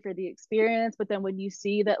excited for the experience, but then when you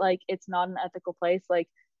see that like it's not an ethical place, like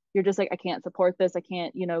you're just like, I can't support this, I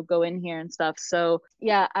can't, go in here and stuff. So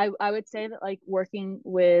yeah, I would say that like working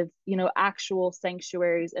with, actual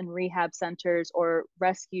sanctuaries and rehab centers or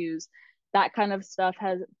rescues, that kind of stuff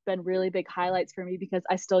has been really big highlights for me because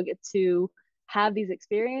I still get to have these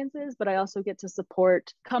experiences, but I also get to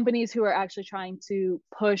support companies who are actually trying to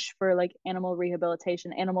push for like animal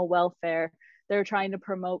rehabilitation, animal welfare, they're trying to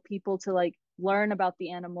promote people to like learn about the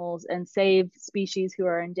animals and save species who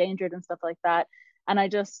are endangered and stuff like that. And I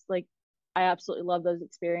just like I absolutely love those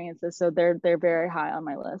experiences. So they're very high on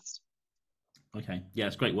my list. Okay. Yeah,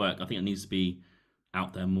 it's great work. I think it needs to be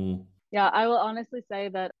out there more. Yeah, I will honestly say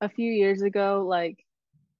that a few years ago, like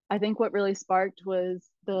I think what really sparked was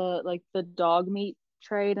the dog meat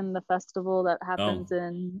trade and the festival that Oh, happens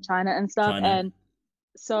in China and stuff. China. And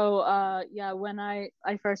so yeah, when I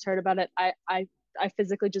first heard about it, I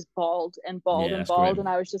physically just bawled and bawled Yeah, and that's bawled, grim. and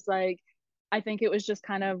I was just like, I think it was just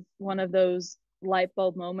kind of one of those light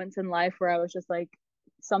bulb moments in life where I was just like,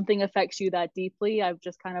 something affects you that deeply. I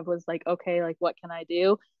just kind of was like, okay, like what can I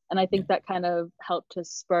do? And I Yeah. think that kind of helped to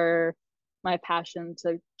spur my passion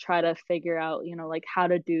to try to figure out, like how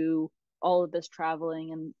to do all of this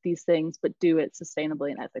traveling and these things, but do it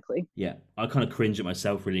sustainably and ethically. Yeah. I kind of cringe at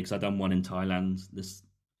myself really because I done one in Thailand, this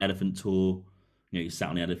elephant tour. You sat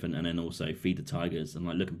on the elephant and then also feed the tigers. And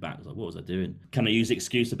like looking back, I was like, what was I doing? Can I use the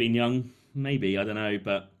excuse of being young? Maybe, I don't know.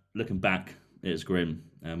 But looking back, it's grim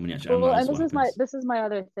when you actually Well, and analyze this what is my happens. this is my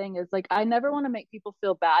other thing is like I never want to make people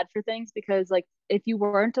feel bad for things because like if you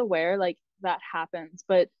weren't aware, like that happens,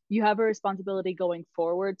 but you have a responsibility going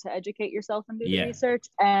forward to educate yourself and do the Yeah. research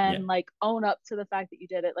Yeah. and like own up to the fact that you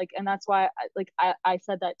did it. Like, and that's why I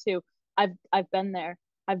said that too. I've been there.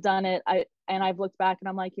 I've done it. I've looked back and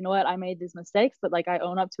I'm like, you know what? I made these mistakes, but like I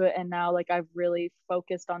own up to it. And now like I've really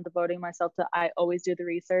focused on devoting myself to I always do the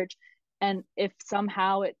research. And if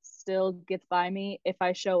somehow it still gets by me, if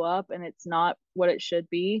I show up and it's not what it should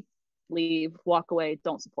be, leave, walk away,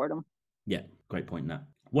 don't support them. Yeah. Great point, Nat.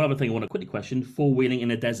 One other thing I want to quickly question: four wheeling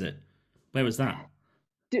in a desert. Where was that?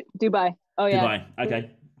 Dubai. Oh yeah, Dubai. the, Okay.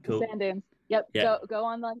 the Cool. sand dunes. Yep. Yeah. Go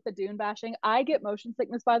on like the dune bashing. I get motion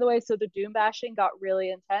sickness, by the way, so the dune bashing got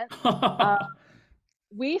really intense. Uh,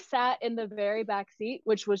 we sat in the very back seat,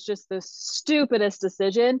 which was just the stupidest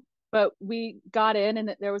decision. But we got in,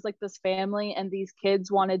 and there was like this family, and these kids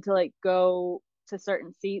wanted to like go to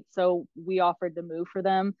certain seats, so we offered to move for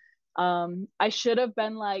them. I should have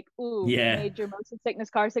been like, "Ooh, Yeah. major motion sickness,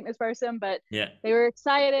 car sickness person," but Yeah. they were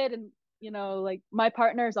excited, and like my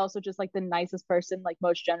partner is also just like the nicest person, like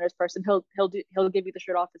most generous person. He'll give you the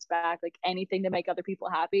shirt off his back, like anything to make other people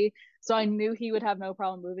happy. So I knew he would have no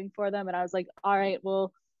problem moving for them. And I was like, all right,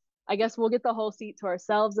 well, I guess we'll get the whole seat to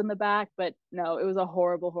ourselves in the back. But no, it was a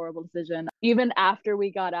horrible, horrible decision. Even after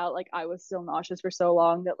we got out, like I was still nauseous for so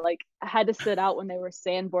long that like I had to sit out when they were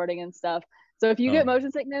sandboarding and stuff. So if you get Oh.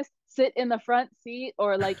 motion sickness, sit in the front seat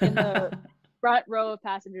or like in the front row of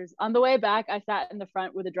passengers. On the way back, I sat in the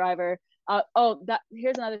front with the driver. That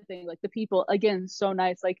here's another thing. Like the people, again, so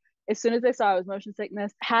nice. Like as soon as they saw I was motion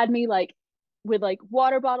sickness, had me like with like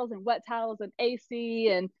water bottles and wet towels and AC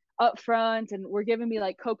and up front, and were giving me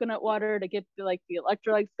like coconut water to get the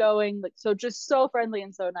electrolytes going. Like so, just so friendly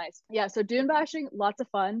and so nice. Yeah. So dune bashing, lots of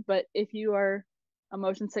fun. But if you are a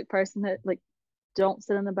motion sick person, that like don't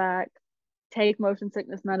sit in the back, take motion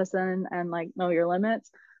sickness medicine, and like know your limits.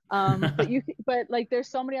 But like there's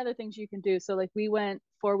so many other things you can do. So like we went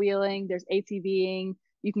four wheeling, there's ATVing,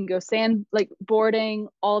 you can go sand like boarding,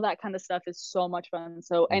 all that kind of stuff is so much fun.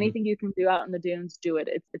 So Hmm. anything you can do out in the dunes, do it.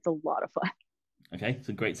 It's a lot of fun. Okay,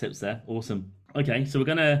 some great tips there. Awesome. Okay, so we're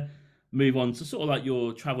gonna move on to sort of like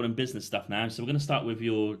your travel and business stuff now. So we're gonna start with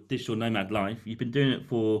your digital nomad life. You've been doing it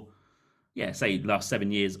for, yeah, say last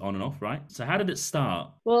 7 years on and off, right? So how did it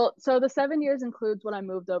start? Well, so the 7 years includes when I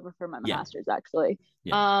moved over for my Yeah, master's, actually.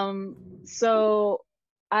 yeah. So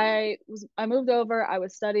I moved over, I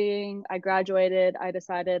was studying, I graduated, I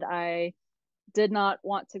decided I did not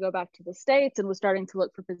want to go back to the States and was starting to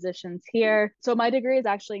look for positions here. So my degree is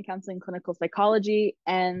actually in counseling clinical psychology,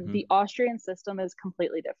 and the Hmm. Austrian system is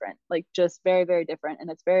completely different, like just very, very different. And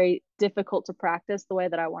it's very difficult to practice the way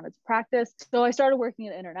that I wanted to practice. So I started working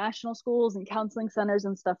at international schools and counseling centers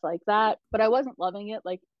and stuff like that, but I wasn't loving it.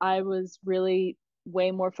 Like I was really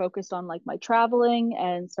way more focused on like my traveling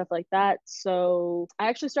and stuff like that. So I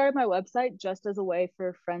actually started my website just as a way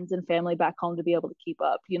for friends and family back home to be able to keep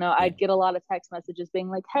up. Yeah, I'd get a lot of text messages being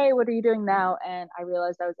like, "Hey, what are you doing now?" And I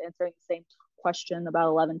realized I was answering the same question about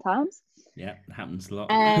 11 times. yeah. It happens a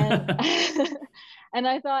lot. And and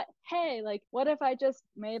I thought, "Hey, like what if I just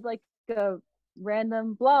made like a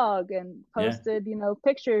random blog and Yeah. posted,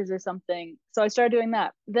 pictures or something?" So I started doing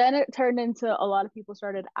that. Then it turned into a lot of people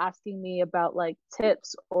started asking me about like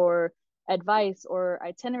tips or advice or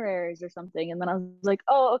itineraries or something. And then I was like,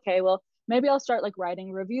 "Oh, okay, well, maybe I'll start like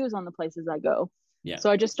writing reviews on the places I go." Yeah.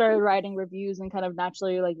 So I just started writing reviews and kind of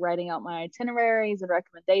naturally like writing out my itineraries and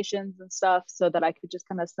recommendations and stuff so that I could just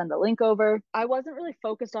kind of send a link over. I wasn't really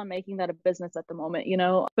focused on making that a business at the moment, you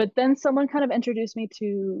know, but then someone kind of introduced me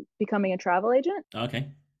to becoming a travel agent. Okay.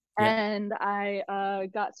 Yeah. And I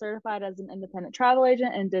got certified as an independent travel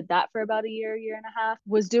agent and did that for about a year and a half.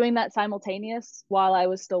 Was doing that simultaneous while I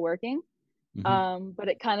was still working. But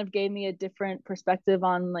it kind of gave me a different perspective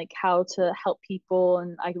on like how to help people.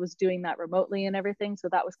 And I was doing that remotely and everything. So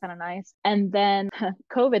that was kind of nice. And then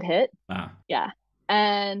COVID hit. Wow. Yeah.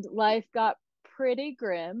 And life got pretty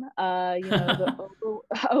grim. You know, the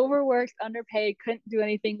overworked, underpaid, couldn't do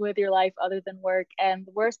anything with your life other than work. And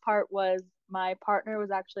the worst part was my partner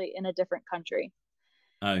was actually in a different country.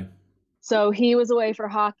 Oh. So he was away for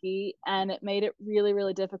hockey, and it made it really,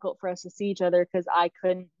 really difficult for us to see each other because I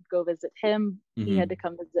couldn't go visit him. He had to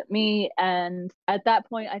come visit me. And at that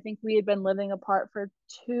point, I think we had been living apart for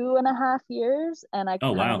 2.5 years. And I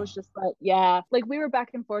Oh, kind of wow. was just like, yeah, like we were back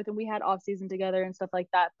and forth and we had off season together and stuff like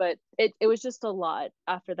that. But it was just a lot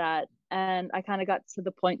after that. And I kind of got to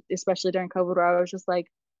the point, especially during COVID, where I was just like,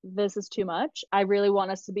 this is too much. I really want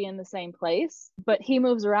us to be in the same place, but he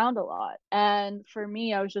moves around a lot. And for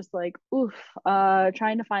me, I was just like, oof,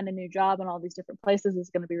 trying to find a new job in all these different places is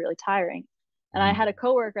going to be really tiring. And I had a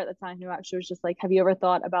coworker at the time who actually was just like, have you ever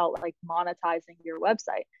thought about like monetizing your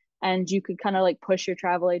website? And you could kind of like push your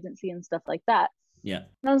travel agency and stuff like that. Yeah.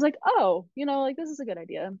 And I was like, oh, you know, like this is a good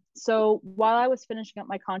idea. So while I was finishing up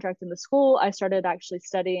my contract in the school, I started actually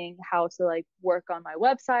studying how to like work on my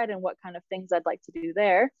website and what kind of things I'd like to do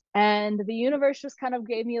there. And the universe just kind of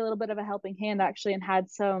gave me a little bit of a helping hand actually, and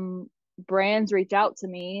had some brands reach out to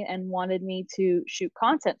me and wanted me to shoot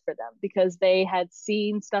content for them because they had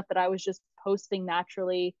seen stuff that I was just posting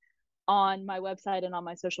naturally on my website and on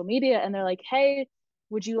my social media. And they're like, hey,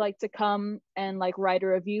 would you like to come and like write a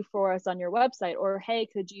review for us on your website? Or hey,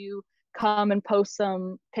 could you come and post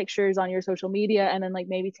some pictures on your social media and then like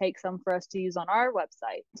maybe take some for us to use on our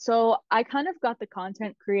website? So I kind of got the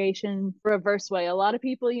content creation reverse way. A lot of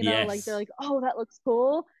people, you know, like they're Yes. like, oh, that looks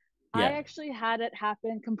cool. I Yeah. actually had it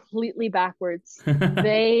happen completely backwards.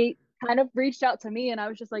 They kind of reached out to me and I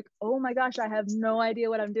was just like, oh my gosh, I have no idea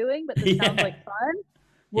what I'm doing, but this sounds like Yeah. fun.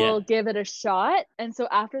 Yeah. We'll give it a shot. And so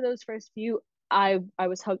after those first few, I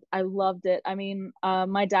was hooked. I loved it. I mean,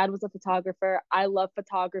 my dad was a photographer. I love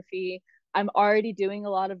photography. I'm already doing a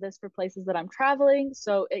lot of this for places that I'm traveling.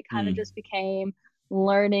 So it kind of just became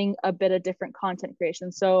learning a bit of different content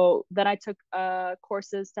creation. So then I took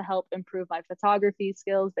courses to help improve my photography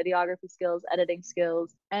skills, videography skills, editing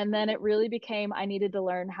skills. And then it really became, I needed to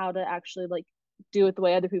learn how to actually like do it the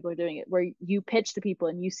way other people are doing it, where you pitch to people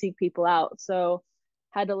and you seek people out. So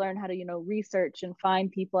had to learn how to, you know, research and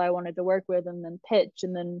find people I wanted to work with and then pitch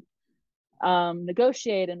and then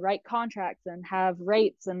negotiate and write contracts and have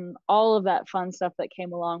rates and all of that fun stuff that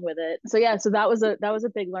came along with it. So yeah, so that was a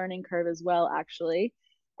big learning curve as well, actually,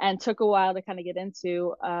 and took a while to kind of get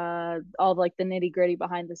into all of, like the nitty gritty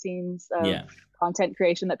behind the scenes of content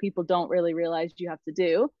creation that people don't really realize you have to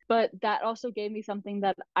do. But that also gave me something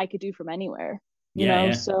that I could do from anywhere. You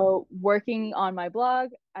know, so working on my blog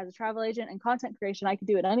as a travel agent and content creation, I could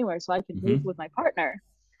do it anywhere. So I could move with my partner.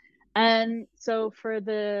 And so for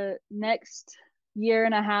the next year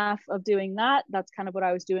and a half of doing that, that's kind of what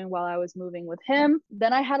I was doing while I was moving with him.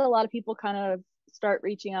 Then I had a lot of people kind of start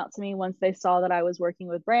reaching out to me once they saw that I was working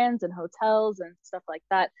with brands and hotels and stuff like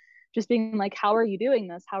that. Just being like, how are you doing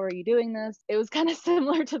this? How are you doing this? It was kind of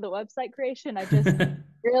similar to the website creation. I just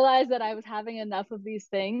realized that I was having enough of these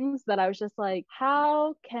things that I was just like,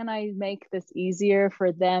 how can I make this easier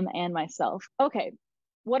for them and myself? Okay,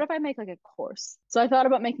 what if I make like a course? So I thought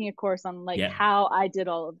about making a course on like how I did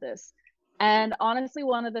all of this. And honestly,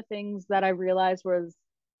 one of the things that I realized was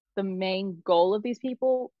the main goal of these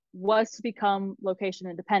people was to become location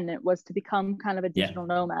independent, was to become kind of a digital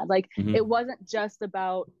nomad. Like it wasn't just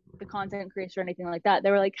about the content creation or anything like that.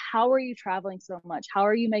 They were like, how are you traveling so much? How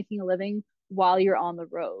are you making a living while you're on the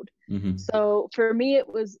road? So for me,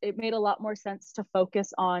 it made a lot more sense to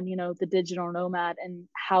focus on, you know, the digital nomad and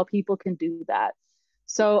how people can do that.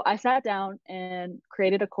 So I sat down and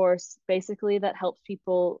created a course basically that helps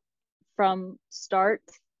people from start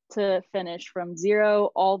to finish, from zero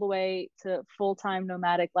all the way to full-time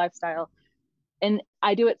nomadic lifestyle. And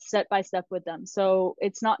I do it step by step with them. So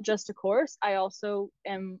it's not just a course. I also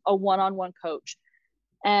am a one-on-one coach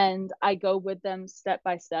and I go with them step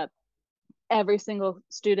by step. Every single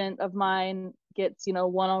student of mine gets, you know,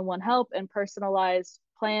 one-on-one help and personalized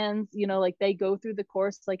plans. You know, like they go through the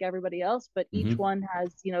course like everybody else, but each one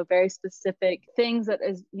has, you know, very specific things that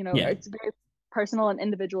is, you know, it's very personal and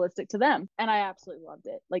individualistic to them. And I absolutely loved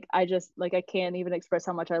it. Like I just like I can't even express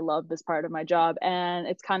how much I love this part of my job. And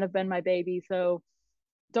it's kind of been my baby. So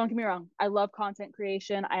don't get me wrong, I love content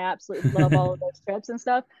creation. I absolutely love all of those trips and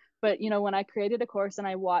stuff. But when I created a course and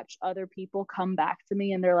I watch other people come back to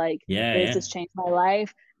me and they're like, Yeah, this yeah. has changed my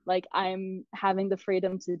life. Like I'm having the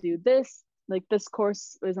freedom to do this. Like this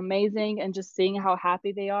course is amazing, and just seeing how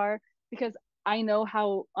happy they are, because I know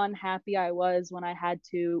how unhappy I was when I had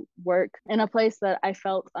to work in a place that I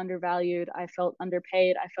felt undervalued, I felt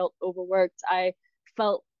underpaid, I felt overworked, I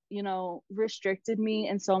felt restricted me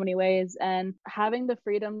in so many ways. And having the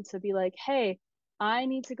freedom to be like, hey, I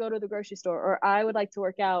need to go to the grocery store, or I would like to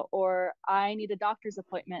work out, or I need a doctor's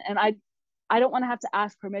appointment. And I don't want to have to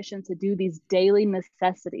ask permission to do these daily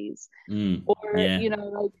necessities. Or, Yeah.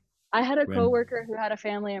 like I had a Grim. coworker who had a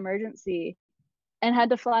family emergency and had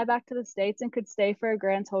to fly back to the States and could stay for a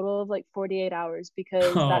grand total of like 48 hours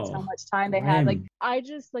because that's how Oh, much time they had. Like grim.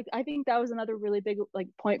 I think that was another really big like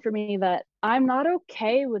point for me, that I'm not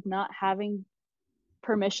okay with not having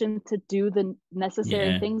permission to do the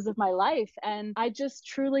necessary Yeah. things of my life. And I just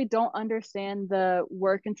truly don't understand the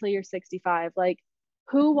work until you're 65. Like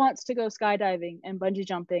who wants to go skydiving and bungee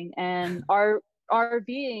jumping and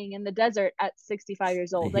RVing in the desert at 65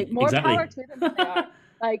 years old? Like more power Exactly. to them if they are.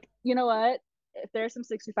 Like, you know what? If there's some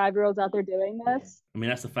 65-year-olds out there doing this, I mean,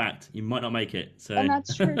 that's a fact. You might not make it. and So,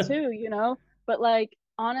 that's true too, but like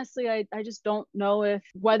honestly, I just don't know if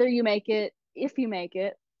whether you make it, if you make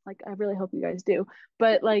it, like I really hope you guys do,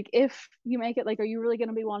 but like if you make it, like are you really going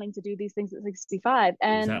to be wanting to do these things at 65?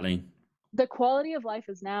 And exactly. the quality of life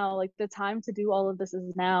is now, like the time to do all of this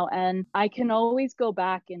is now, and I can always go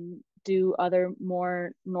back and do other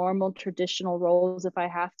more normal traditional roles if I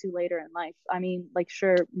have to later in life. I mean, like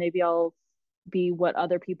sure, maybe I'll be what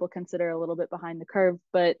other people consider a little bit behind the curve,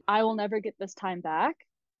 but I will never get this time back.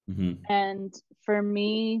 And for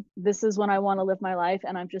me, this is when I want to live my life,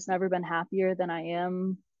 and I've just never been happier than I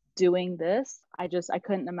am doing this. I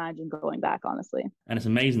couldn't imagine going back, honestly. And it's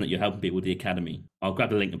amazing that you're helping people with the academy. I'll grab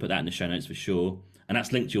the link and put that in the show notes for sure. And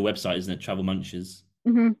that's linked to your website, isn't it? Travel Munchers.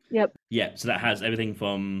 Yep. Yeah. So that has everything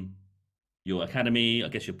from your academy. I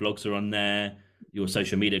guess your blogs are on there, your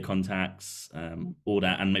social media contacts, all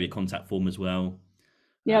that, and maybe a contact form as well.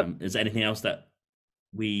 Yep. Is there anything else that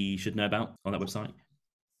we should know about on that website?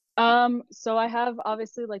 So I have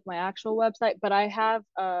obviously like my actual website, but I have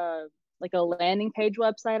like a landing page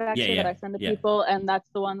website Yeah, actually that yeah, I send to yeah. people, and that's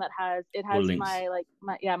the one that has All links. my like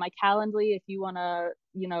my Calendly if you want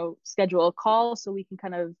to schedule a call, so we can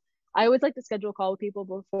kind of, I always like to schedule a call with people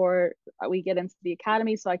before we get into the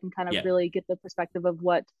academy, so I can kind of Yeah. really get the perspective of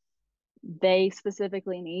what they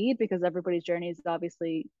specifically need, because everybody's journey is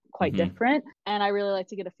obviously quite different, and I really like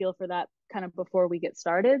to get a feel for that kind of before we get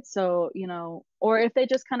started. So or if they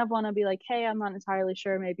just kind of want to be like, hey, I'm not entirely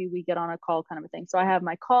sure, maybe we get on a call kind of a thing. So I have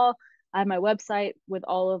my call, I have my website with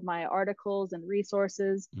all of my articles and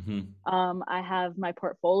resources. I have my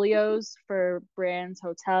portfolios for brands,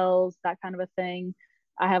 hotels, that kind of a thing.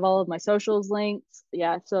 I have all of my socials linked.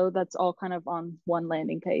 Yeah, so that's all kind of on one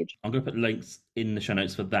landing page. I'm going to put links in the show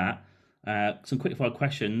notes for that. Some quick fire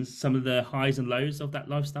questions. Some of the highs and lows of that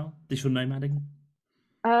lifestyle, digital nomading.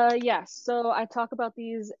 Yes. So I talk about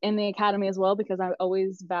these in the academy as well, because I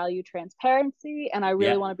always value transparency and I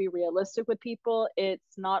really Yeah. want to be realistic with people.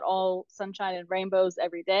 It's not all sunshine and rainbows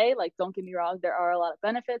every day. Like, don't get me wrong, there are a lot of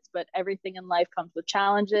benefits, but everything in life comes with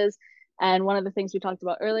challenges. And one of the things we talked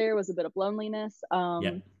about earlier was a bit of loneliness.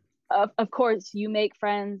 Yeah. Of course, you make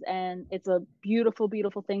friends, and it's a beautiful,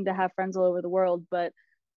 beautiful thing to have friends all over the world, but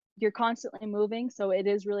you're constantly moving, so it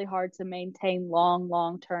is really hard to maintain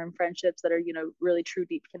long-term friendships that are really true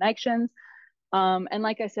deep connections. And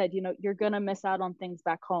like I said, you're gonna miss out on things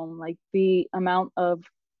back home, like the amount of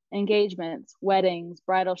engagements, weddings,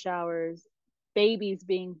 bridal showers, babies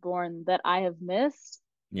being born that I have missed.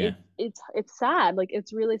 Yeah. It's sad, like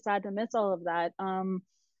it's really sad to miss all of that.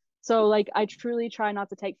 So like I truly try not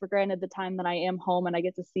to take for granted the time that I am home and I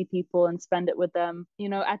get to see people and spend it with them.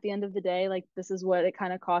 At the end of the day, like this is what it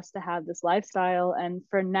kind of costs to have this lifestyle. And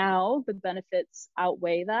for now, the benefits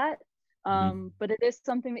outweigh that. But it is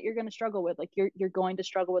something that you're going to struggle with. Like you're going to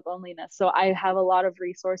struggle with loneliness. So I have a lot of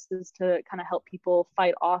resources to kind of help people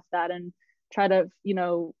fight off that and try to,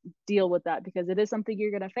 deal with that, because it is something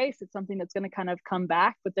you're going to face. It's something that's going to kind of come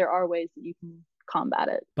back, but there are ways that you can combat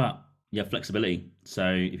it. But you have flexibility. So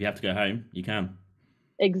if you have to go home, you can.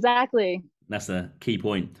 Exactly. That's a key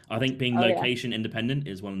point. I think being Oh yeah. location independent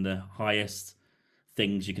is one of the highest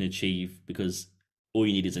things you can achieve, because all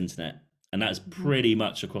you need is internet. And that's Mhm. pretty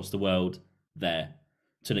much across the world there.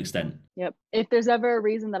 to an extent. Yep. If there's ever a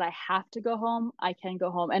reason that I have to go home, I can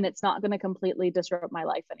go home, and it's not going to completely disrupt my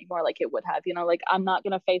life anymore like it would have. Like I'm not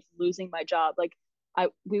going to face losing my job. Like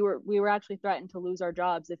we were actually threatened to lose our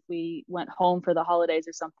jobs if we went home for the holidays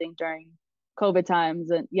or something during COVID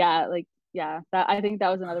times. And that I think that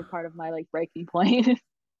was another part of my like breaking point. Do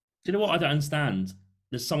you know what I don't understand?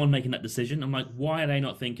 There's someone making that decision. I'm like, why are they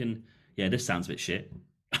not thinking, yeah, this sounds a bit shit?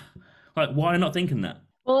 Like, why are they not thinking that?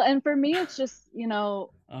 Well, and for me, it's just, Oh,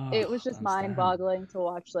 it was I don't just mind understand. boggling to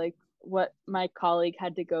watch like what my colleague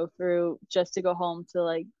had to go through just to go home to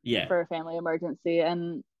like Yeah, for a family emergency.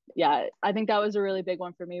 And yeah, I think that was a really big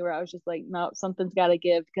one for me where I was just like, no, something's got to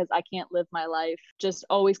give because I can't live my life just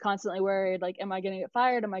always constantly worried. Like, am I going to get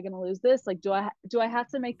fired? Am I going to lose this? Like, do I have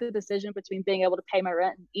to make the decision between being able to pay my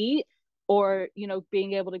rent and eat? Or,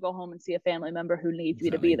 being able to go home and see a family member who needs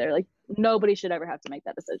me to be exactly. there. Like, nobody should ever have to make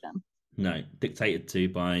that decision. No, dictated to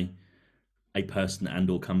by a person and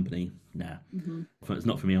or company. Nah, Mm-hmm. it's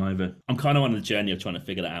not for me either. I'm kind of on the journey of trying to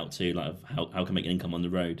figure that out too, like of how can I make an income on the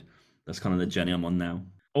road. That's kind of the journey I'm on now.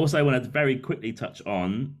 Also, I want to very quickly touch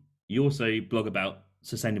on, you also blog about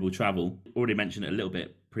sustainable travel. Already mentioned it a little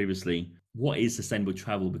bit previously. What is sustainable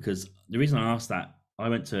travel? Because the reason I asked that, I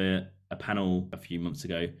went to a panel a few months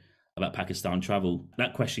ago about Pakistan travel.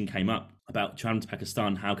 That question came up about traveling to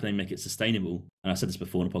Pakistan. How can they make it sustainable? And I said this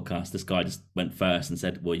before in the podcast. This guy just went first and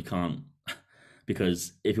said, well, you can't,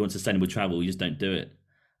 because if you want sustainable travel, you just don't do it.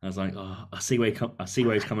 I was like, oh, I see where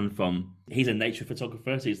he's coming from. He's a nature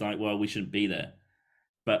photographer, so he's like, well, we shouldn't be there.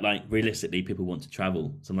 But like realistically, people want to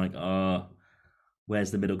travel. So I'm like, oh,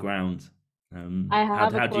 where's the middle ground? I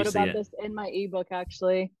have a How do you quote see about it? this in my ebook,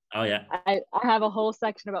 actually. Oh yeah. I have a whole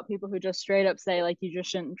section about people who just straight up say, like, you just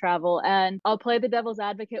shouldn't travel. And I'll play the devil's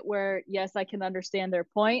advocate where, yes, I can understand their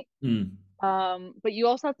point. Mm, But you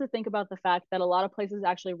also have to think about the fact that a lot of places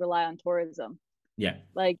actually rely on tourism. yeah,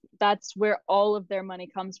 Like, that's where all of their money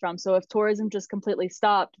comes from. So if tourism just completely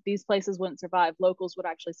stopped, these places wouldn't survive. Locals would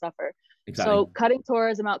actually suffer. exactly. So cutting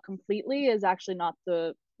tourism out completely is actually not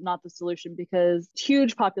the solution because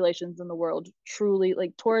huge populations in the world truly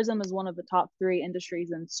like tourism is one of the top 3 industries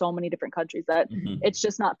in so many different countries that Hmm. it's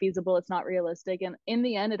just not feasible, it's not realistic, and in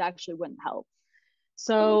the end it actually wouldn't help.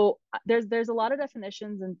 So there's a lot of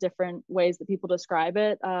definitions and different ways that people describe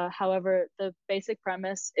it. However, the basic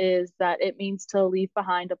premise is that it means to leave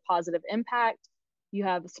behind a positive impact. You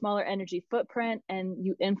have a smaller energy footprint and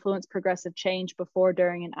you influence progressive change before,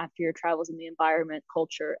 during, and after your travels in the environment,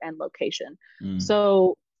 culture, and location. Mm,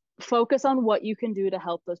 So focus on what you can do to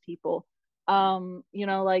help those people.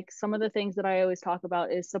 Like some of the things that I always talk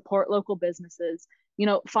about is support local businesses.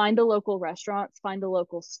 Find a local restaurants, find a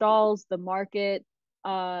local stalls, the market,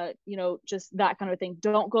 just that kind of thing.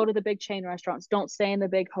 Don't go to the big chain restaurants, don't stay in the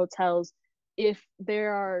big hotels. If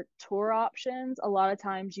there are tour options, a lot of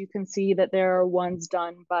times you can see that there are ones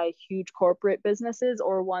done by huge corporate businesses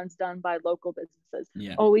or ones done by local businesses.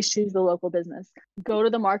 yeah. Always choose the local business. Go to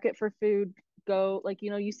the market for food. Go, like,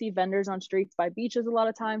 you see vendors on streets by beaches a lot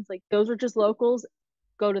of times, like those are just locals.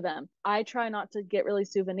 Go to them. I try not to get really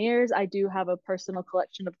souvenirs. I do have a personal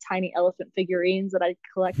collection of tiny elephant figurines that I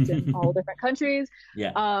collect in all different countries.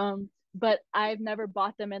 Yeah. But I've never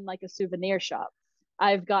bought them in like a souvenir shop.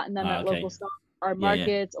 I've gotten them at local Okay. stores or Yeah, yeah.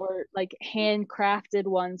 markets, or like handcrafted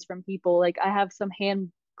ones from people. Like I have some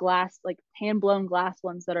hand blown glass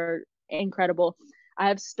ones that are incredible. I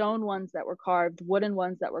have stone ones that were carved, wooden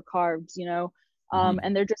ones that were carved, Hmm.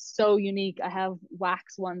 and they're just so unique. I have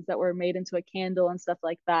wax ones that were made into a candle and stuff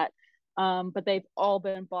like that. But they've all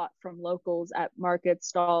been bought from locals at markets,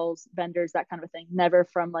 stalls, vendors, that kind of thing, never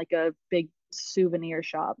from like a big souvenir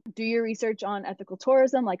shop. Do your research on ethical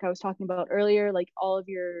tourism, like I was talking about earlier, like all of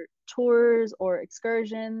your tours or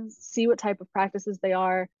excursions, see what type of practices they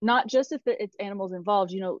are, not just if it's animals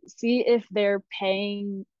involved, see if they're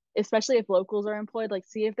paying, especially if locals are employed, like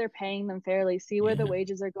see if they're paying them fairly, see where the Yeah.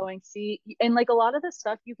 wages are going, see, and like a lot of this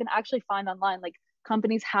stuff you can actually find online. Like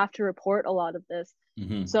companies have to report a lot of this.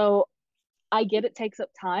 Hmm. So I get it takes up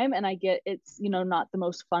time, and I get it's, not the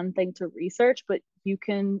most fun thing to research, but you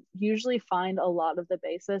can usually find a lot of the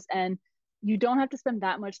basis, and you don't have to spend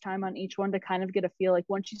that much time on each one to kind of get a feel. Like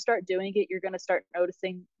once you start doing it, you're going to start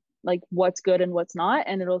noticing like what's good and what's not,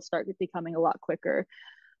 and it'll start becoming a lot quicker.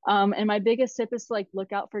 And my biggest tip is to like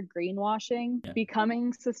look out for greenwashing. Yeah.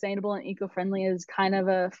 Becoming sustainable and eco-friendly is kind of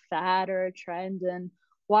a fad or a trend. And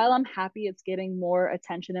while I'm happy it's getting more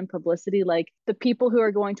attention and publicity, like the people who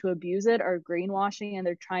are going to abuse it are greenwashing, and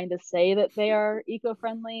they're trying to say that they are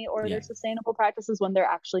eco-friendly or Yeah. they're sustainable practices when they're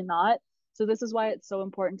actually not. So this is why it's so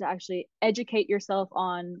important to actually educate yourself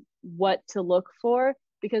on what to look for,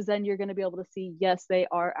 because then you're going to be able to see, yes, they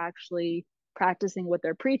are actually practicing what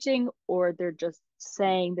they're preaching, or they're just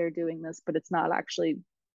saying they're doing this, but it's not actually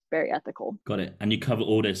very ethical. Got it. And you cover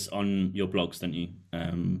all this on your blogs, don't you?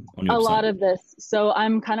 On your A website. lot of this. So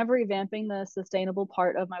I'm kind of revamping the sustainable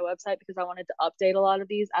part of my website because I wanted to update a lot of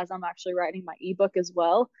these as I'm actually writing my ebook as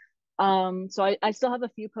well. So I still have a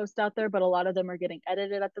few posts out there, but a lot of them are getting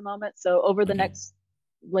edited at the moment. So over the next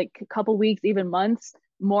like couple weeks, even months,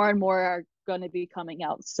 more and more are going to be coming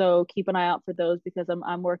out. So keep an eye out for those because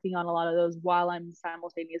I'm working on a lot of those while I'm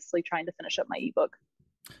simultaneously trying to finish up my ebook.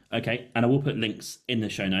 Okay, and I will put links in the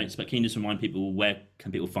show notes, but can you just remind people where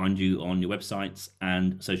can people find you on your websites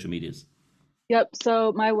and social medias? Yep.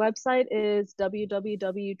 So my website is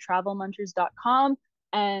www.travelmunchers.com,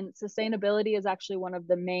 and sustainability is actually one of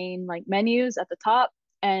the main like menus at the top,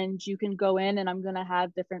 and you can go in and I'm going to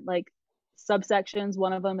have different like subsections.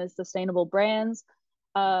 One of them is sustainable brands.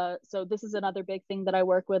 So this is another big thing that I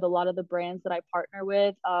work with. A lot of the brands that I partner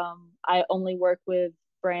with, I only work with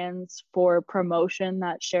brands for promotion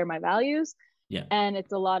that share my values. Yeah. And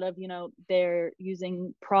it's a lot of, they're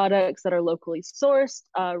using products that are locally sourced,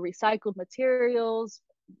 recycled materials,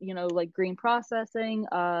 like green processing,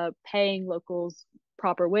 paying locals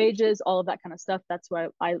proper wages, all of that kind of stuff. That's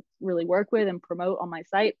what I really work with and promote on my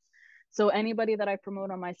site. So anybody that I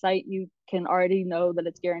promote on my site, you can already know that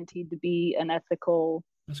it's guaranteed to be an ethical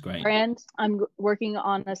brand. I'm working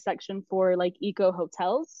on a section for like eco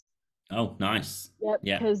hotels. Oh, nice. Yep.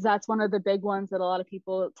 Yeah. Because that's one of the big ones that a lot of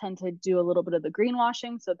people tend to do a little bit of the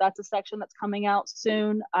greenwashing. So that's a section that's coming out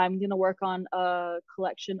soon. I'm going to work on a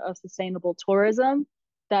collection of sustainable tourism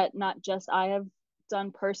that not just I have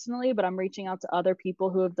done personally, but I'm reaching out to other people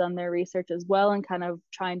who have done their research as well and kind of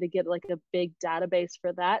trying to get like a big database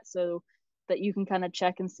for that so that you can kind of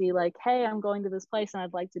check and see like, hey, I'm going to this place and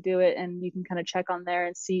I'd like to do it. And you can kind of check on there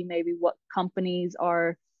and see maybe what companies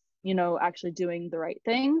are actually doing the right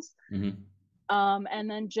things. Mm-hmm. And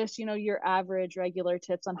then just, your average regular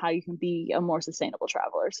tips on how you can be a more sustainable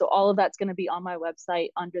traveler. So all of that's going to be on my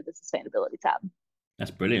website under the sustainability tab.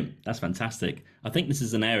 That's brilliant. That's fantastic. I think this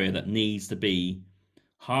is an area that needs to be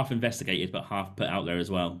half investigated, but half put out there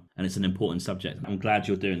as well. And it's an important subject. I'm glad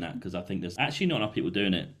you're doing that because I think there's actually not enough people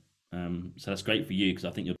doing it. So that's great for you because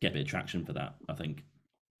I think you'll get a bit of traction for that, I think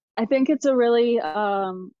it's a really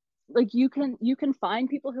like you can find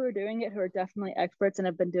people who are doing it who are definitely experts and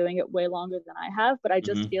have been doing it way longer than I have, but I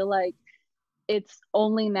just feel like it's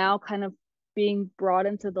only now kind of being brought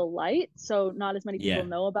into the light, so not as many people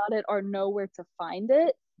know about it or know where to find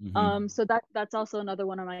it. So that's also another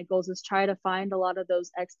one of my goals is try to find a lot of those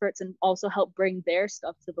experts and also help bring their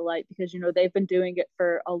stuff to the light because they've been doing it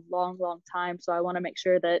for a long time, so I want to make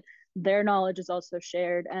sure that their knowledge is also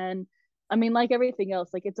shared. And I mean, like everything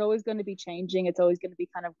else, like it's always going to be changing. It's always going to be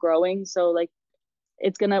kind of growing. So like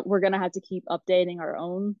we're going to have to keep updating our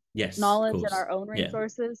own knowledge and our own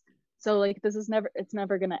resources. Yeah. So like it's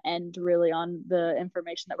never going to end really on the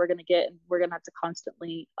information that we're going to get. And we're going to have to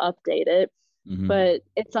constantly update it. But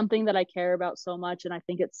it's something that I care about so much. And I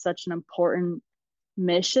think it's such an important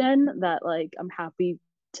mission that like, I'm happy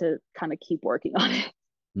to kind of keep working on it.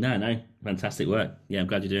 No, fantastic work. Yeah, I'm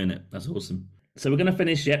glad you're doing it. That's awesome. So we're going to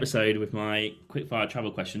finish the episode with my quickfire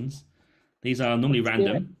travel questions. These are normally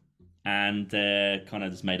random and kind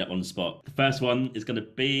of just made up on the spot. The first one is going to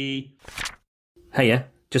be... Hey, yeah,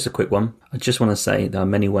 just a quick one. I just want to say there are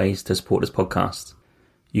many ways to support this podcast.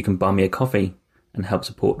 You can buy me a coffee and help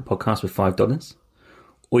support the podcast with $5.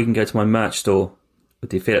 Or you can go to my merch store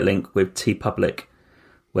with the affiliate link with TeePublic,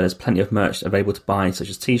 where there's plenty of merch available to buy, such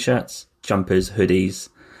as t-shirts, jumpers, hoodies,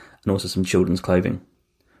 and also some children's clothing.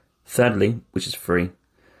 Thirdly, which is free,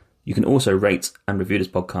 you can also rate and review this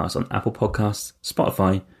podcast on Apple Podcasts,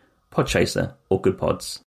 Spotify, Podchaser, or Good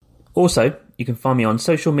Pods. Also, you can find me on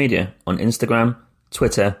social media on Instagram,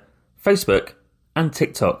 Twitter, Facebook, and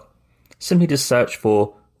TikTok. Simply just search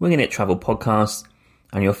for Winging It Travel Podcast,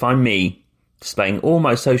 and you'll find me displaying all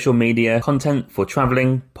my social media content for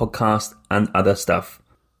traveling, podcast, and other stuff.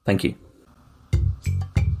 Thank you.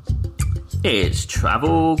 It's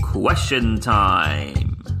travel question time.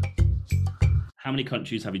 How many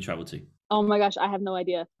countries have you traveled to? Oh my gosh, I have no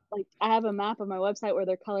idea. Like I have a map on my website where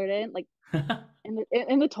they're colored in, like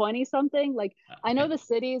in the 20 something. Like I know the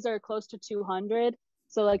cities are close to 200.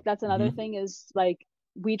 So like that's another thing is like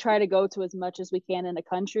we try to go to as much as we can in a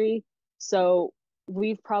country. So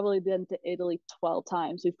we've probably been to Italy 12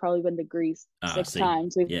 times. We've probably been to Greece 6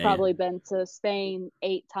 times. We've probably been to Spain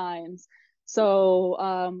 8 times.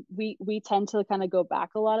 So we tend to kind of go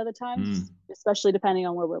back a lot of the times, especially depending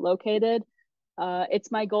on where we're located.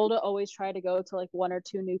 It's my goal to always try to go to like 1 or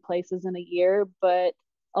 2 new places in a year, but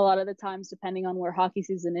a lot of the times, depending on where hockey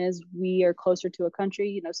season is, we are closer to a country,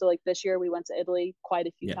 you know. So like this year we went to Italy quite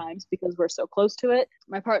a few Yeah. times because we're so close to it.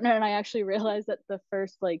 My partner and I actually realized that the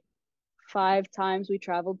first like 5 times we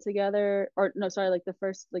traveled together, or no, sorry, like the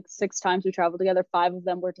first like 6 times we traveled together, 5 of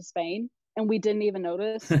them were to Spain, and we didn't even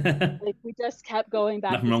notice. Like we just kept going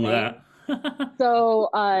back Nothing to wrong with Spain. that. So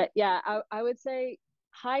yeah, I would say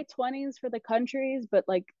high 20s for the countries, but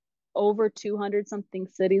like over 200 something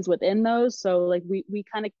cities within those. So like we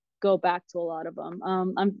kind of go back to a lot of them.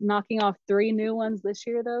 I'm knocking off 3 new ones this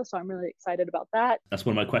year though, so I'm really excited about that. That's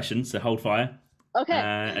one of my questions, so hold fire.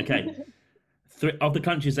 Okay. Okay. Of the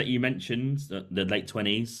countries that you mentioned, the late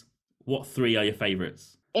 20s, what three are your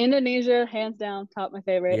favorites? Indonesia, hands down, top my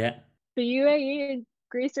favorite. Yeah. The UAE and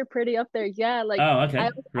Greece are pretty up there. Yeah, like Oh, I, okay. I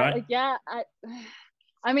Right. like yeah,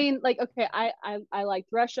 I mean, like, okay, I liked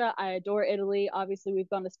Russia. I adore Italy. Obviously, we've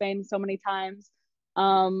gone to Spain so many times.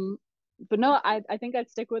 Um, but no, I think I'd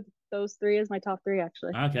stick with those three as my top three,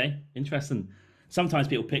 actually. Okay. Interesting. Sometimes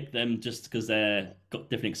people pick them just because they're got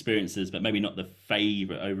different experiences, but maybe not the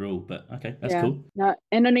favorite overall. But okay, that's Yeah, cool. no,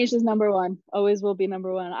 Indonesia's number one. Always will be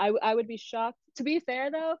number one. I would be shocked. To be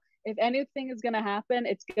fair, though, if anything is gonna happen,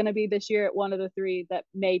 it's gonna be this year at one of the three that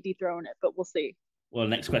may dethrone it. But we'll see. Well, the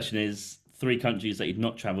next question is three countries that you've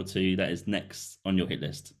not traveled to that is next on your hit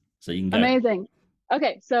list. So you can go. Amazing.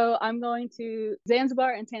 Okay, so I'm going to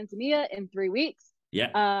Zanzibar and Tanzania in 3 weeks. Yeah.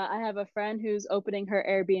 I have a friend who's opening her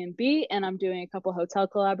Airbnb, and I'm doing a couple hotel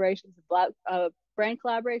collaborations and brand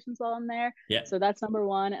collaborations while I'm there. Yeah. So that's number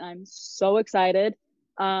one, and I'm so excited.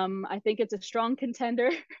 I think it's a strong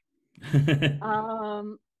contender.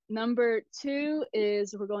 Number two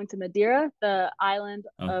is we're going to Madeira, the island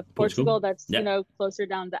of Portugal that's, yeah. you know, closer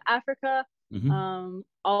down to Africa. Mm-hmm.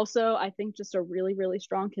 Also, I think just a really, really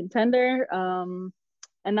strong contender.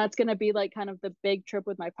 And that's going to be like kind of the big trip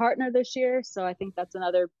with my partner this year. So I think that's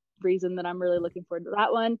another reason that I'm really looking forward to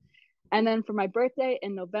that one. And then for my birthday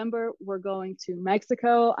in November, we're going to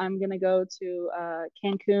Mexico. I'm going to go to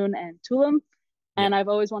Cancun and Tulum. And I've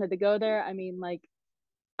always wanted to go there. I mean, like,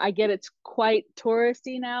 I get it's quite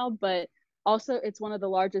touristy now, but also it's one of the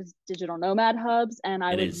largest digital nomad hubs. And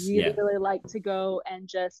I would really like to go and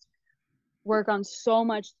just work on so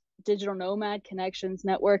much digital nomad connections,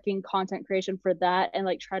 networking, content creation for that, and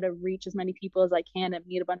like try to reach as many people as I can and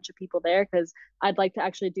meet a bunch of people there, because I'd like to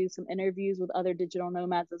actually do some interviews with other digital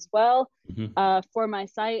nomads as well, for my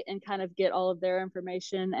site, and kind of get all of their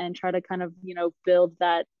information and try to kind of, you know, build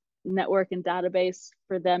that network and database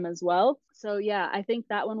for them as well. So yeah, I think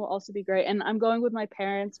that one will also be great. And I'm going with my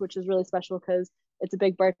parents, which is really special because it's a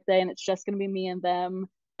big birthday and it's just going to be me and them,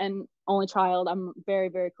 and only child. I'm very,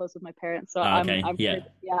 very close with my parents. So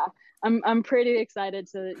I'm pretty excited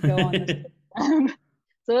to go on this.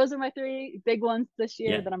 So those are my three big ones this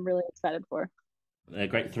year that I'm really excited for.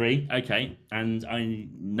 Great three. Okay. And I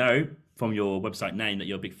know from your website name that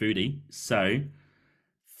you're a big foodie. So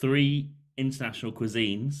 3 international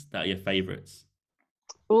cuisines that are your favorites.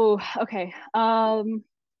 Oh, okay.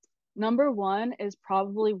 Number one is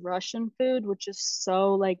probably Russian food, which is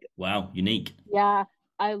so like, wow, unique. Yeah,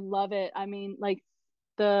 I love it. I mean, like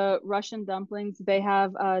the Russian dumplings, they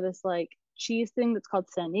have this like cheese thing that's called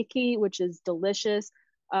saniki, which is delicious.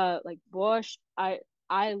 Like borscht.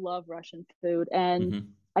 I love Russian food, and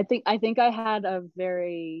I think I had a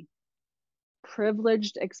very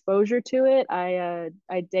privileged exposure to it. I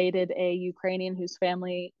dated a Ukrainian whose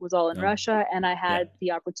family was all in Russia, and I had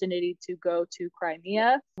the opportunity to go to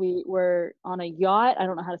Crimea. We were on a yacht. I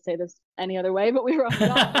don't know how to say this any other way, but we were on a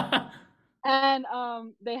yacht. And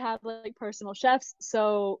they had like personal chefs.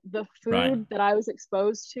 So the food that I was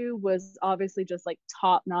exposed to was obviously just like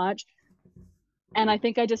top notch. And I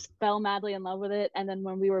think I just fell madly in love with it. And then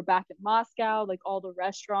when we were back in Moscow, like all the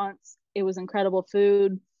restaurants, it was incredible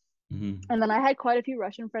food. And then I had quite a few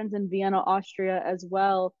Russian friends in Vienna, Austria as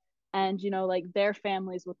well. And, you know, like their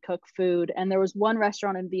families would cook food. And there was one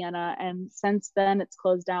restaurant in Vienna, and since then it's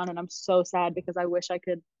closed down. And I'm so sad because I wish I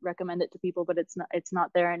could recommend it to people, but it's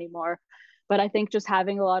not there anymore. But I think just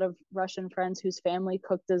having a lot of Russian friends whose family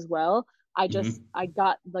cooked as well, I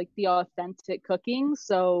got like the authentic cooking.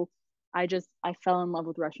 So I fell in love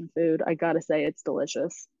with Russian food. I gotta say, it's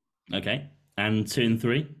delicious. Okay. And 2 and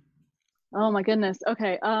 3? Oh my goodness.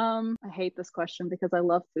 Okay. I hate this question because I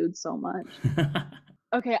love food so much.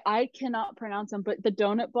 Okay, I cannot pronounce them, but the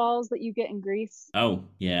donut balls that you get in Greece. Oh,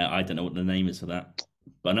 yeah, I don't know what the name is for that,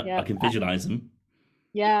 but I can visualize them.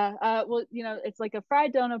 Yeah. Well, you know, it's like a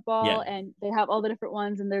fried donut ball, and they have all the different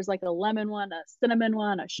ones, and there's like a lemon one, a cinnamon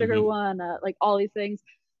one, a sugar one, like all these things.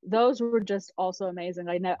 Those were just also amazing.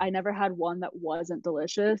 I never had one that wasn't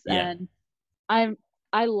delicious, and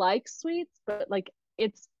I like sweets, but like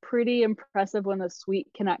it's pretty impressive when the sweet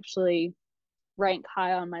can actually rank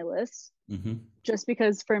high on my list. Mm-hmm. Just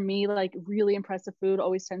because for me, like really impressive food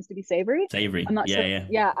always tends to be savory. I'm Savory. not Yeah, sure. yeah.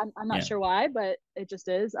 Yeah, I'm not Yeah. sure why, but it just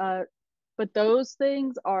is. But those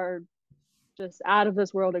things are just out of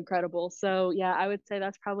this world incredible. So yeah, I would say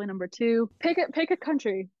that's probably number two. Pick a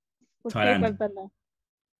country. Let's see if Thailand. I've been there.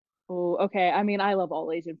 Oh, okay. I mean, I love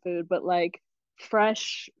all Asian food, but like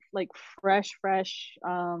fresh, like fresh,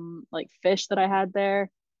 like fish that I had there.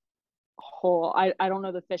 Oh, I don't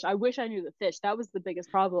know the fish. I wish I knew the fish. That was the biggest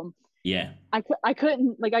problem. Yeah. I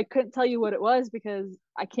couldn't tell you what it was because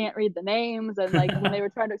I can't read the names, and like when they were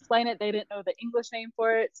trying to explain it, they didn't know the English name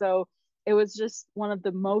for it. So it was just one of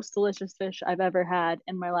the most delicious fish I've ever had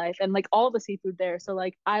in my life, and like all the seafood there. So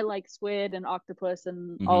like I like squid and octopus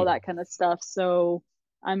and all Mm-hmm. that kind of stuff. So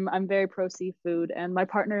I'm very pro seafood, and my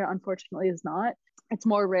partner unfortunately is not. It's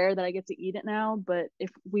more rare that I get to eat it now, but if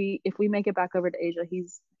we make it back over to Asia,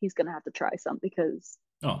 he's gonna have to try some because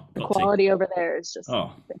Oh, the got to. quality over there is just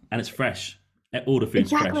Oh, and it's fresh. All the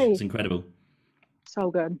food's fresh. It's exactly incredible.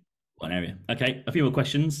 so good. What an area. Okay, a few more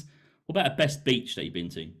questions. What about a best beach that you've been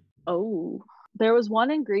to? Oh, there was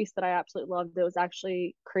one in Greece that I absolutely loved. It was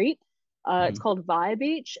actually Crete. It's Hmm. called Vi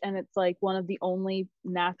Beach, and it's like one of the only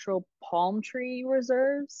natural palm tree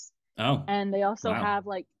reserves. Oh, And they also wow. have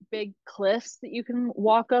like big cliffs that you can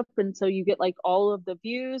walk up, and so you get like all of the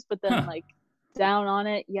views, but then Huh. like down on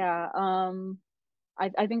it, yeah.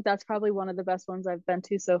 I think that's probably one of the best ones I've been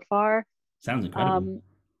to so far. Sounds incredible. Um,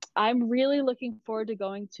 I'm really looking forward to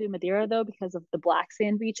going to Madeira though because of the black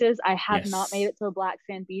sand beaches. I have not made Yes. it to a black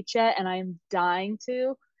sand beach yet, and I'm dying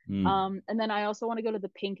to. Mm. And then I also want to go to the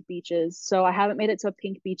pink beaches. So I haven't made it to a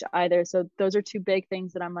pink beach either. So those are two big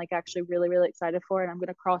things that I'm like actually really, really excited for. And I'm going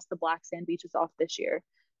to cross the black sand beaches off this year.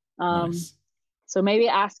 Um, Nice. so maybe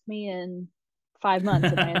ask me in 5 months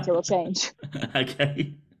and my answer will change.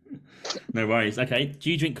 Okay. No worries. Okay.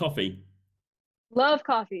 Do you drink coffee? Love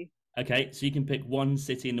coffee. Okay, so you can pick one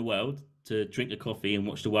city in the world to drink a coffee and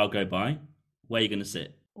watch the world go by. Where are you going to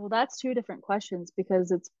sit? Well, that's two different questions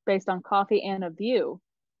because it's based on coffee and a view.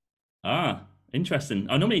 Ah, interesting.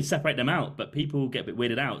 I normally separate them out, but people get a bit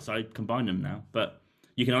weirded out, so I combine them now. But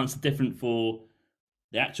you can answer different for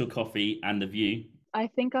the actual coffee and the view. I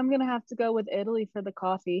think I'm gonna have to go with Italy for the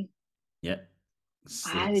coffee. Yeah, it's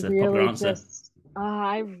a, I it's a popular really answer. just,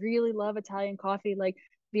 I really love Italian coffee. Like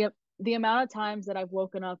the the amount of times that I've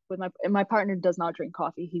woken up with my partner does not drink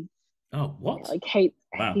coffee. He Oh, what? like hate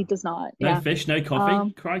he Wow. does not. No Yeah. fish, no coffee?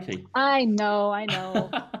 Um, Crikey. I know.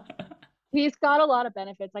 He's got a lot of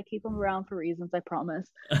benefits. I keep him around for reasons, I promise.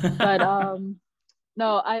 But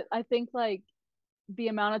no, I think like the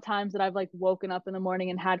amount of times that I've like woken up in the morning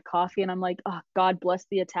and had coffee and I'm like, oh, God bless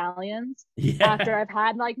the Italians. After Yeah, I've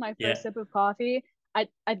had like my first yeah. sip of coffee, I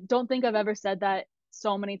don't think I've ever said that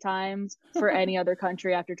so many times for any other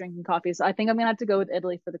country after drinking coffee. So I think I'm gonna have to go with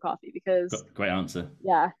Italy for the coffee because Great answer.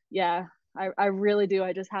 yeah, I really do.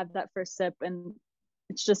 I just had that first sip and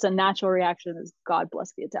it's just a natural reaction is God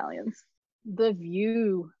bless the Italians. The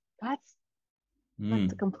view, that's Mm.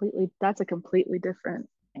 that's a completely different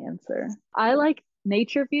answer. I like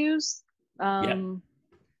nature views. Yeah. Um,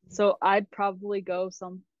 so I'd probably go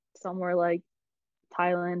somewhere like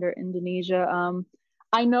Thailand or Indonesia.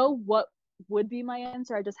 I know what would be my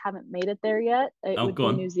answer. I just haven't made it there yet. It Oh, would go be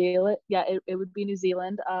on. New Zealand. Yeah, it would be New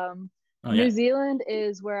Zealand. Oh, New yeah. Zealand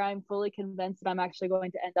is where I'm fully convinced that I'm actually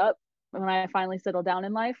going to end up when I finally settle down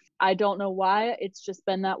in life. I don't know why. It's just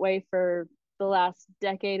been that way for the last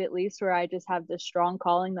decade at least, where I just have this strong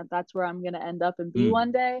calling that that's where I'm going to end up and be one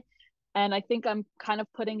Mm. day. And I think I'm kind of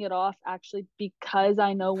putting it off actually because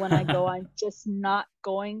I know when I go, I'm just not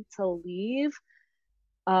going to leave.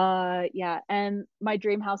 Yeah. And my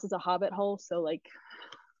dream house is a hobbit hole. So like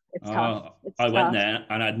it's tough. Oh, It's I went tough. there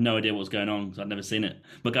and I had no idea what was going on because I'd never seen it.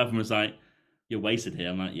 My government was like, "You're wasted here."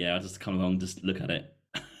 I'm like, "Yeah, I'll just come along, just look at it."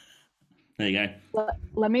 There you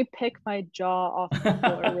Let me pick my jaw off the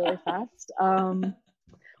floor really go. fast.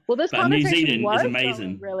 Well, this But New conversation Zealand is was going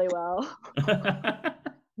amazing. really well.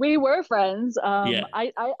 We were friends. Yeah,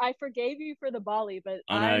 I forgave you for the Bali, but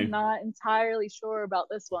I I'm know. not entirely sure about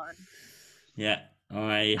this one. Yeah,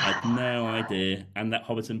 I had no idea. And that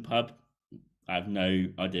Hobbiton pub, I have no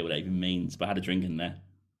idea what that even means. But I had a drink in there.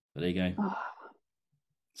 But there you go. I'm,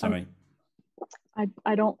 Sorry.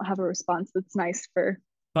 I don't have a response that's nice for.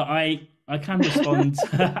 But I can respond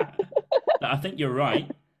that I think you're right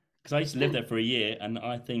because I used to live there for a year and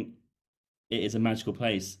I think it is a magical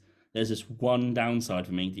place. There's just one downside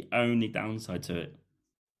for me. The only downside to it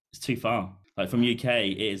is too far. Like from UK,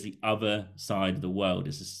 it is the other side of the world.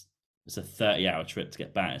 It's a 30-hour trip to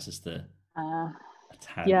get back. It's just Uh, a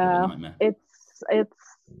tad bit of a yeah, nightmare. it's It's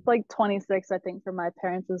like 26, I think, for my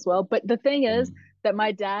parents as well. But the thing is that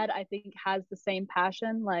my dad, I think, has the same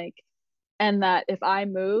passion, like, and that if I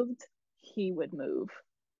moved, he would move.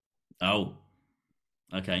 Oh,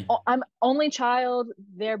 okay. I'm only child.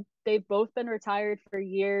 They've both been retired for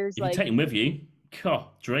years. If you take him with you, God,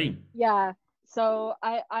 dream. Yeah. So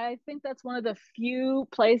I think that's one of the few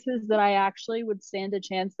places that I actually would stand a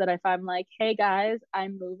chance that if I'm like, hey guys,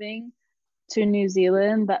 I'm moving to New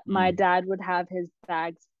Zealand, that my dad would have his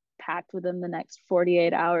bags packed within the next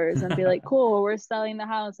 48 hours and be like, cool, we're selling the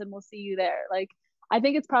house and we'll see you there. Like, I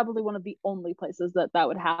think it's probably one of the only places that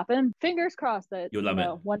would happen. Fingers crossed that, You'll love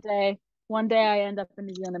it. One day I end up in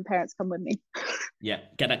New Zealand and parents come with me. Yeah,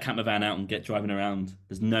 get that camper van out and get driving around.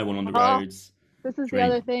 There's no one on the roads. This is the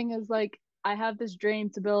other thing is, like, I have this dream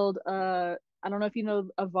to build I don't know if you know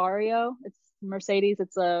a Vario. It's Mercedes.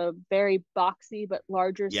 It's a very boxy but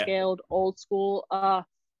larger scaled, old school.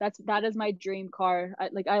 That is my dream car.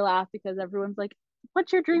 I laugh because everyone's like,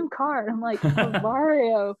 "What's your dream car?" I'm like, "A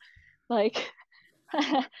Vario." Like,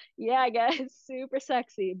 yeah, guys, super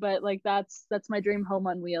sexy, but like that's my dream home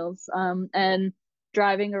on wheels. And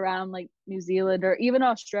driving around like New Zealand or even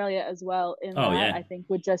Australia as well I think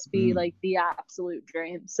would just be like the absolute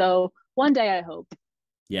dream. So one day I hope.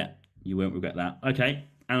 Yeah, you won't regret that. Okay,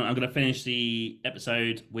 and I'm going to finish the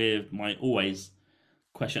episode with my always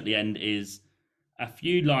question at the end is a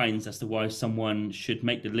few lines as to why someone should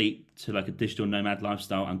make the leap to like a digital nomad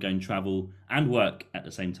lifestyle and go and travel and work at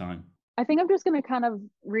the same time. I think I'm just going to kind of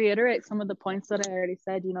reiterate some of the points that I already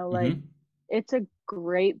said, like it's a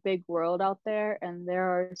great big world out there and there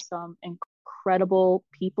are some incredible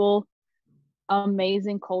people,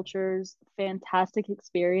 amazing cultures, fantastic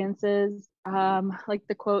experiences. Like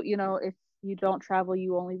the quote, if you don't travel,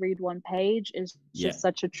 you only read one page is just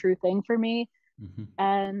such a true thing for me.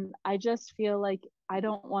 And I just feel like I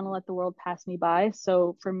don't want to let the world pass me by.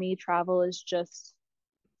 So for me, travel is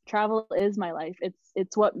my life.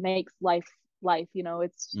 It's what makes life.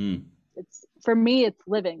 It's for me, it's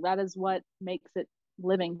living. That is what makes it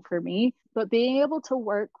living for me. But being able to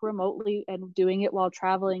work remotely and doing it while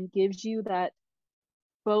traveling gives you that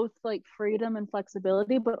both like freedom and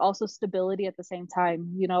flexibility, but also stability at the same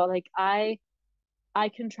time. Like I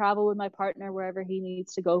can travel with my partner wherever he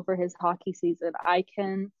needs to go for his hockey season. I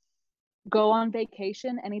can go on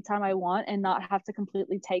vacation anytime I want and not have to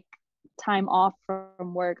completely take time off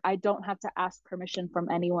from work. I don't have to ask permission from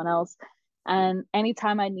anyone else. And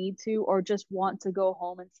anytime I need to or just want to go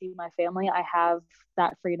home and see my family, I have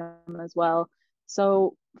that freedom as well.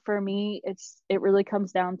 So for me, it really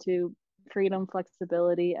comes down to freedom,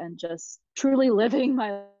 flexibility, and just truly living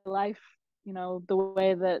my life, the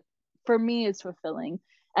way that for me is fulfilling.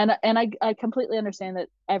 And I completely understand that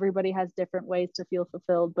everybody has different ways to feel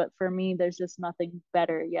fulfilled, but for me, there's just nothing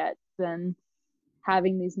better yet than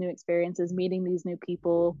having these new experiences, meeting these new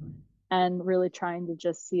people, and really trying to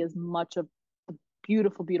just see as much of the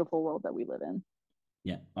beautiful, beautiful world that we live in.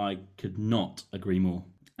 Yeah, I could not agree more.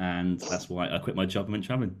 And that's why I quit my job and went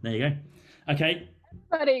traveling. There you go. Okay.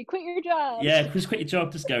 Buddy, quit your job. Yeah, just quit your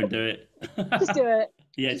job. Just go and do it. Just do it.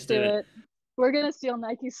 Yeah, just do it. We're going to steal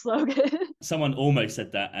Nike's slogan. Someone almost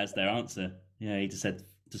said that as their answer. Yeah, he just said,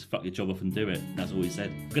 just fuck your job off and do it. That's all he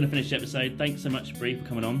said. We're going to finish the episode. Thanks so much, Bri, for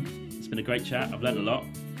coming on. It's been a great chat. I've learned a lot.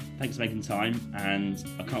 Thanks for making time. And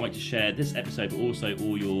I can't wait to share this episode, but also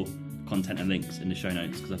all your content and links in the show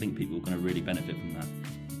notes, because I think people are going to really benefit from that.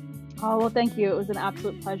 Oh, well, thank you. It was an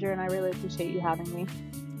absolute pleasure, and I really appreciate you having me.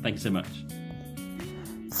 Thank you so much.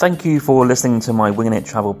 Thank you for listening to my Winging It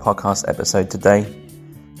Travel podcast episode today.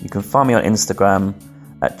 You can find me on Instagram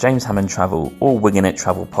at James Hammond Travel or Winging It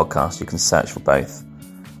Travel Podcast. You can search for both.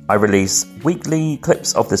 I release weekly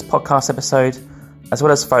clips of this podcast episode, as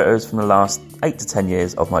well as photos from the last 8 to 10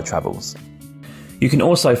 years of my travels. You can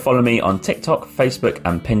also follow me on TikTok, Facebook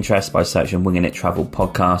and Pinterest by searching Winging It Travel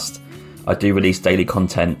Podcast. I do release daily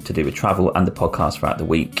content to do with travel and the podcast throughout the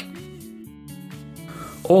week.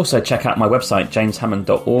 Also check out my website,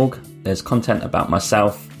 jameshammond.org. There's content about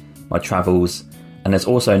myself, my travels, and there's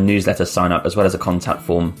also a newsletter sign up as well as a contact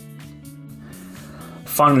form.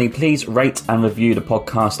 Finally, please rate and review the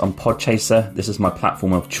podcast on Podchaser. This is my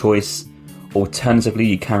platform of choice. Alternatively,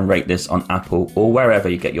 you can rate this on Apple or wherever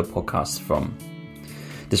you get your podcasts from.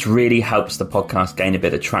 This really helps the podcast gain a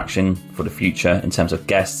bit of traction for the future in terms of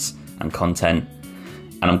guests and content.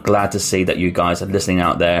 And I'm glad to see that you guys are listening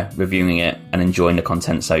out there, reviewing it and enjoying the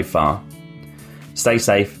content so far. Stay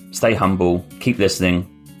safe, stay humble, keep listening,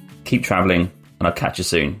 keep traveling, and I'll catch you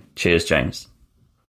soon. Cheers, James.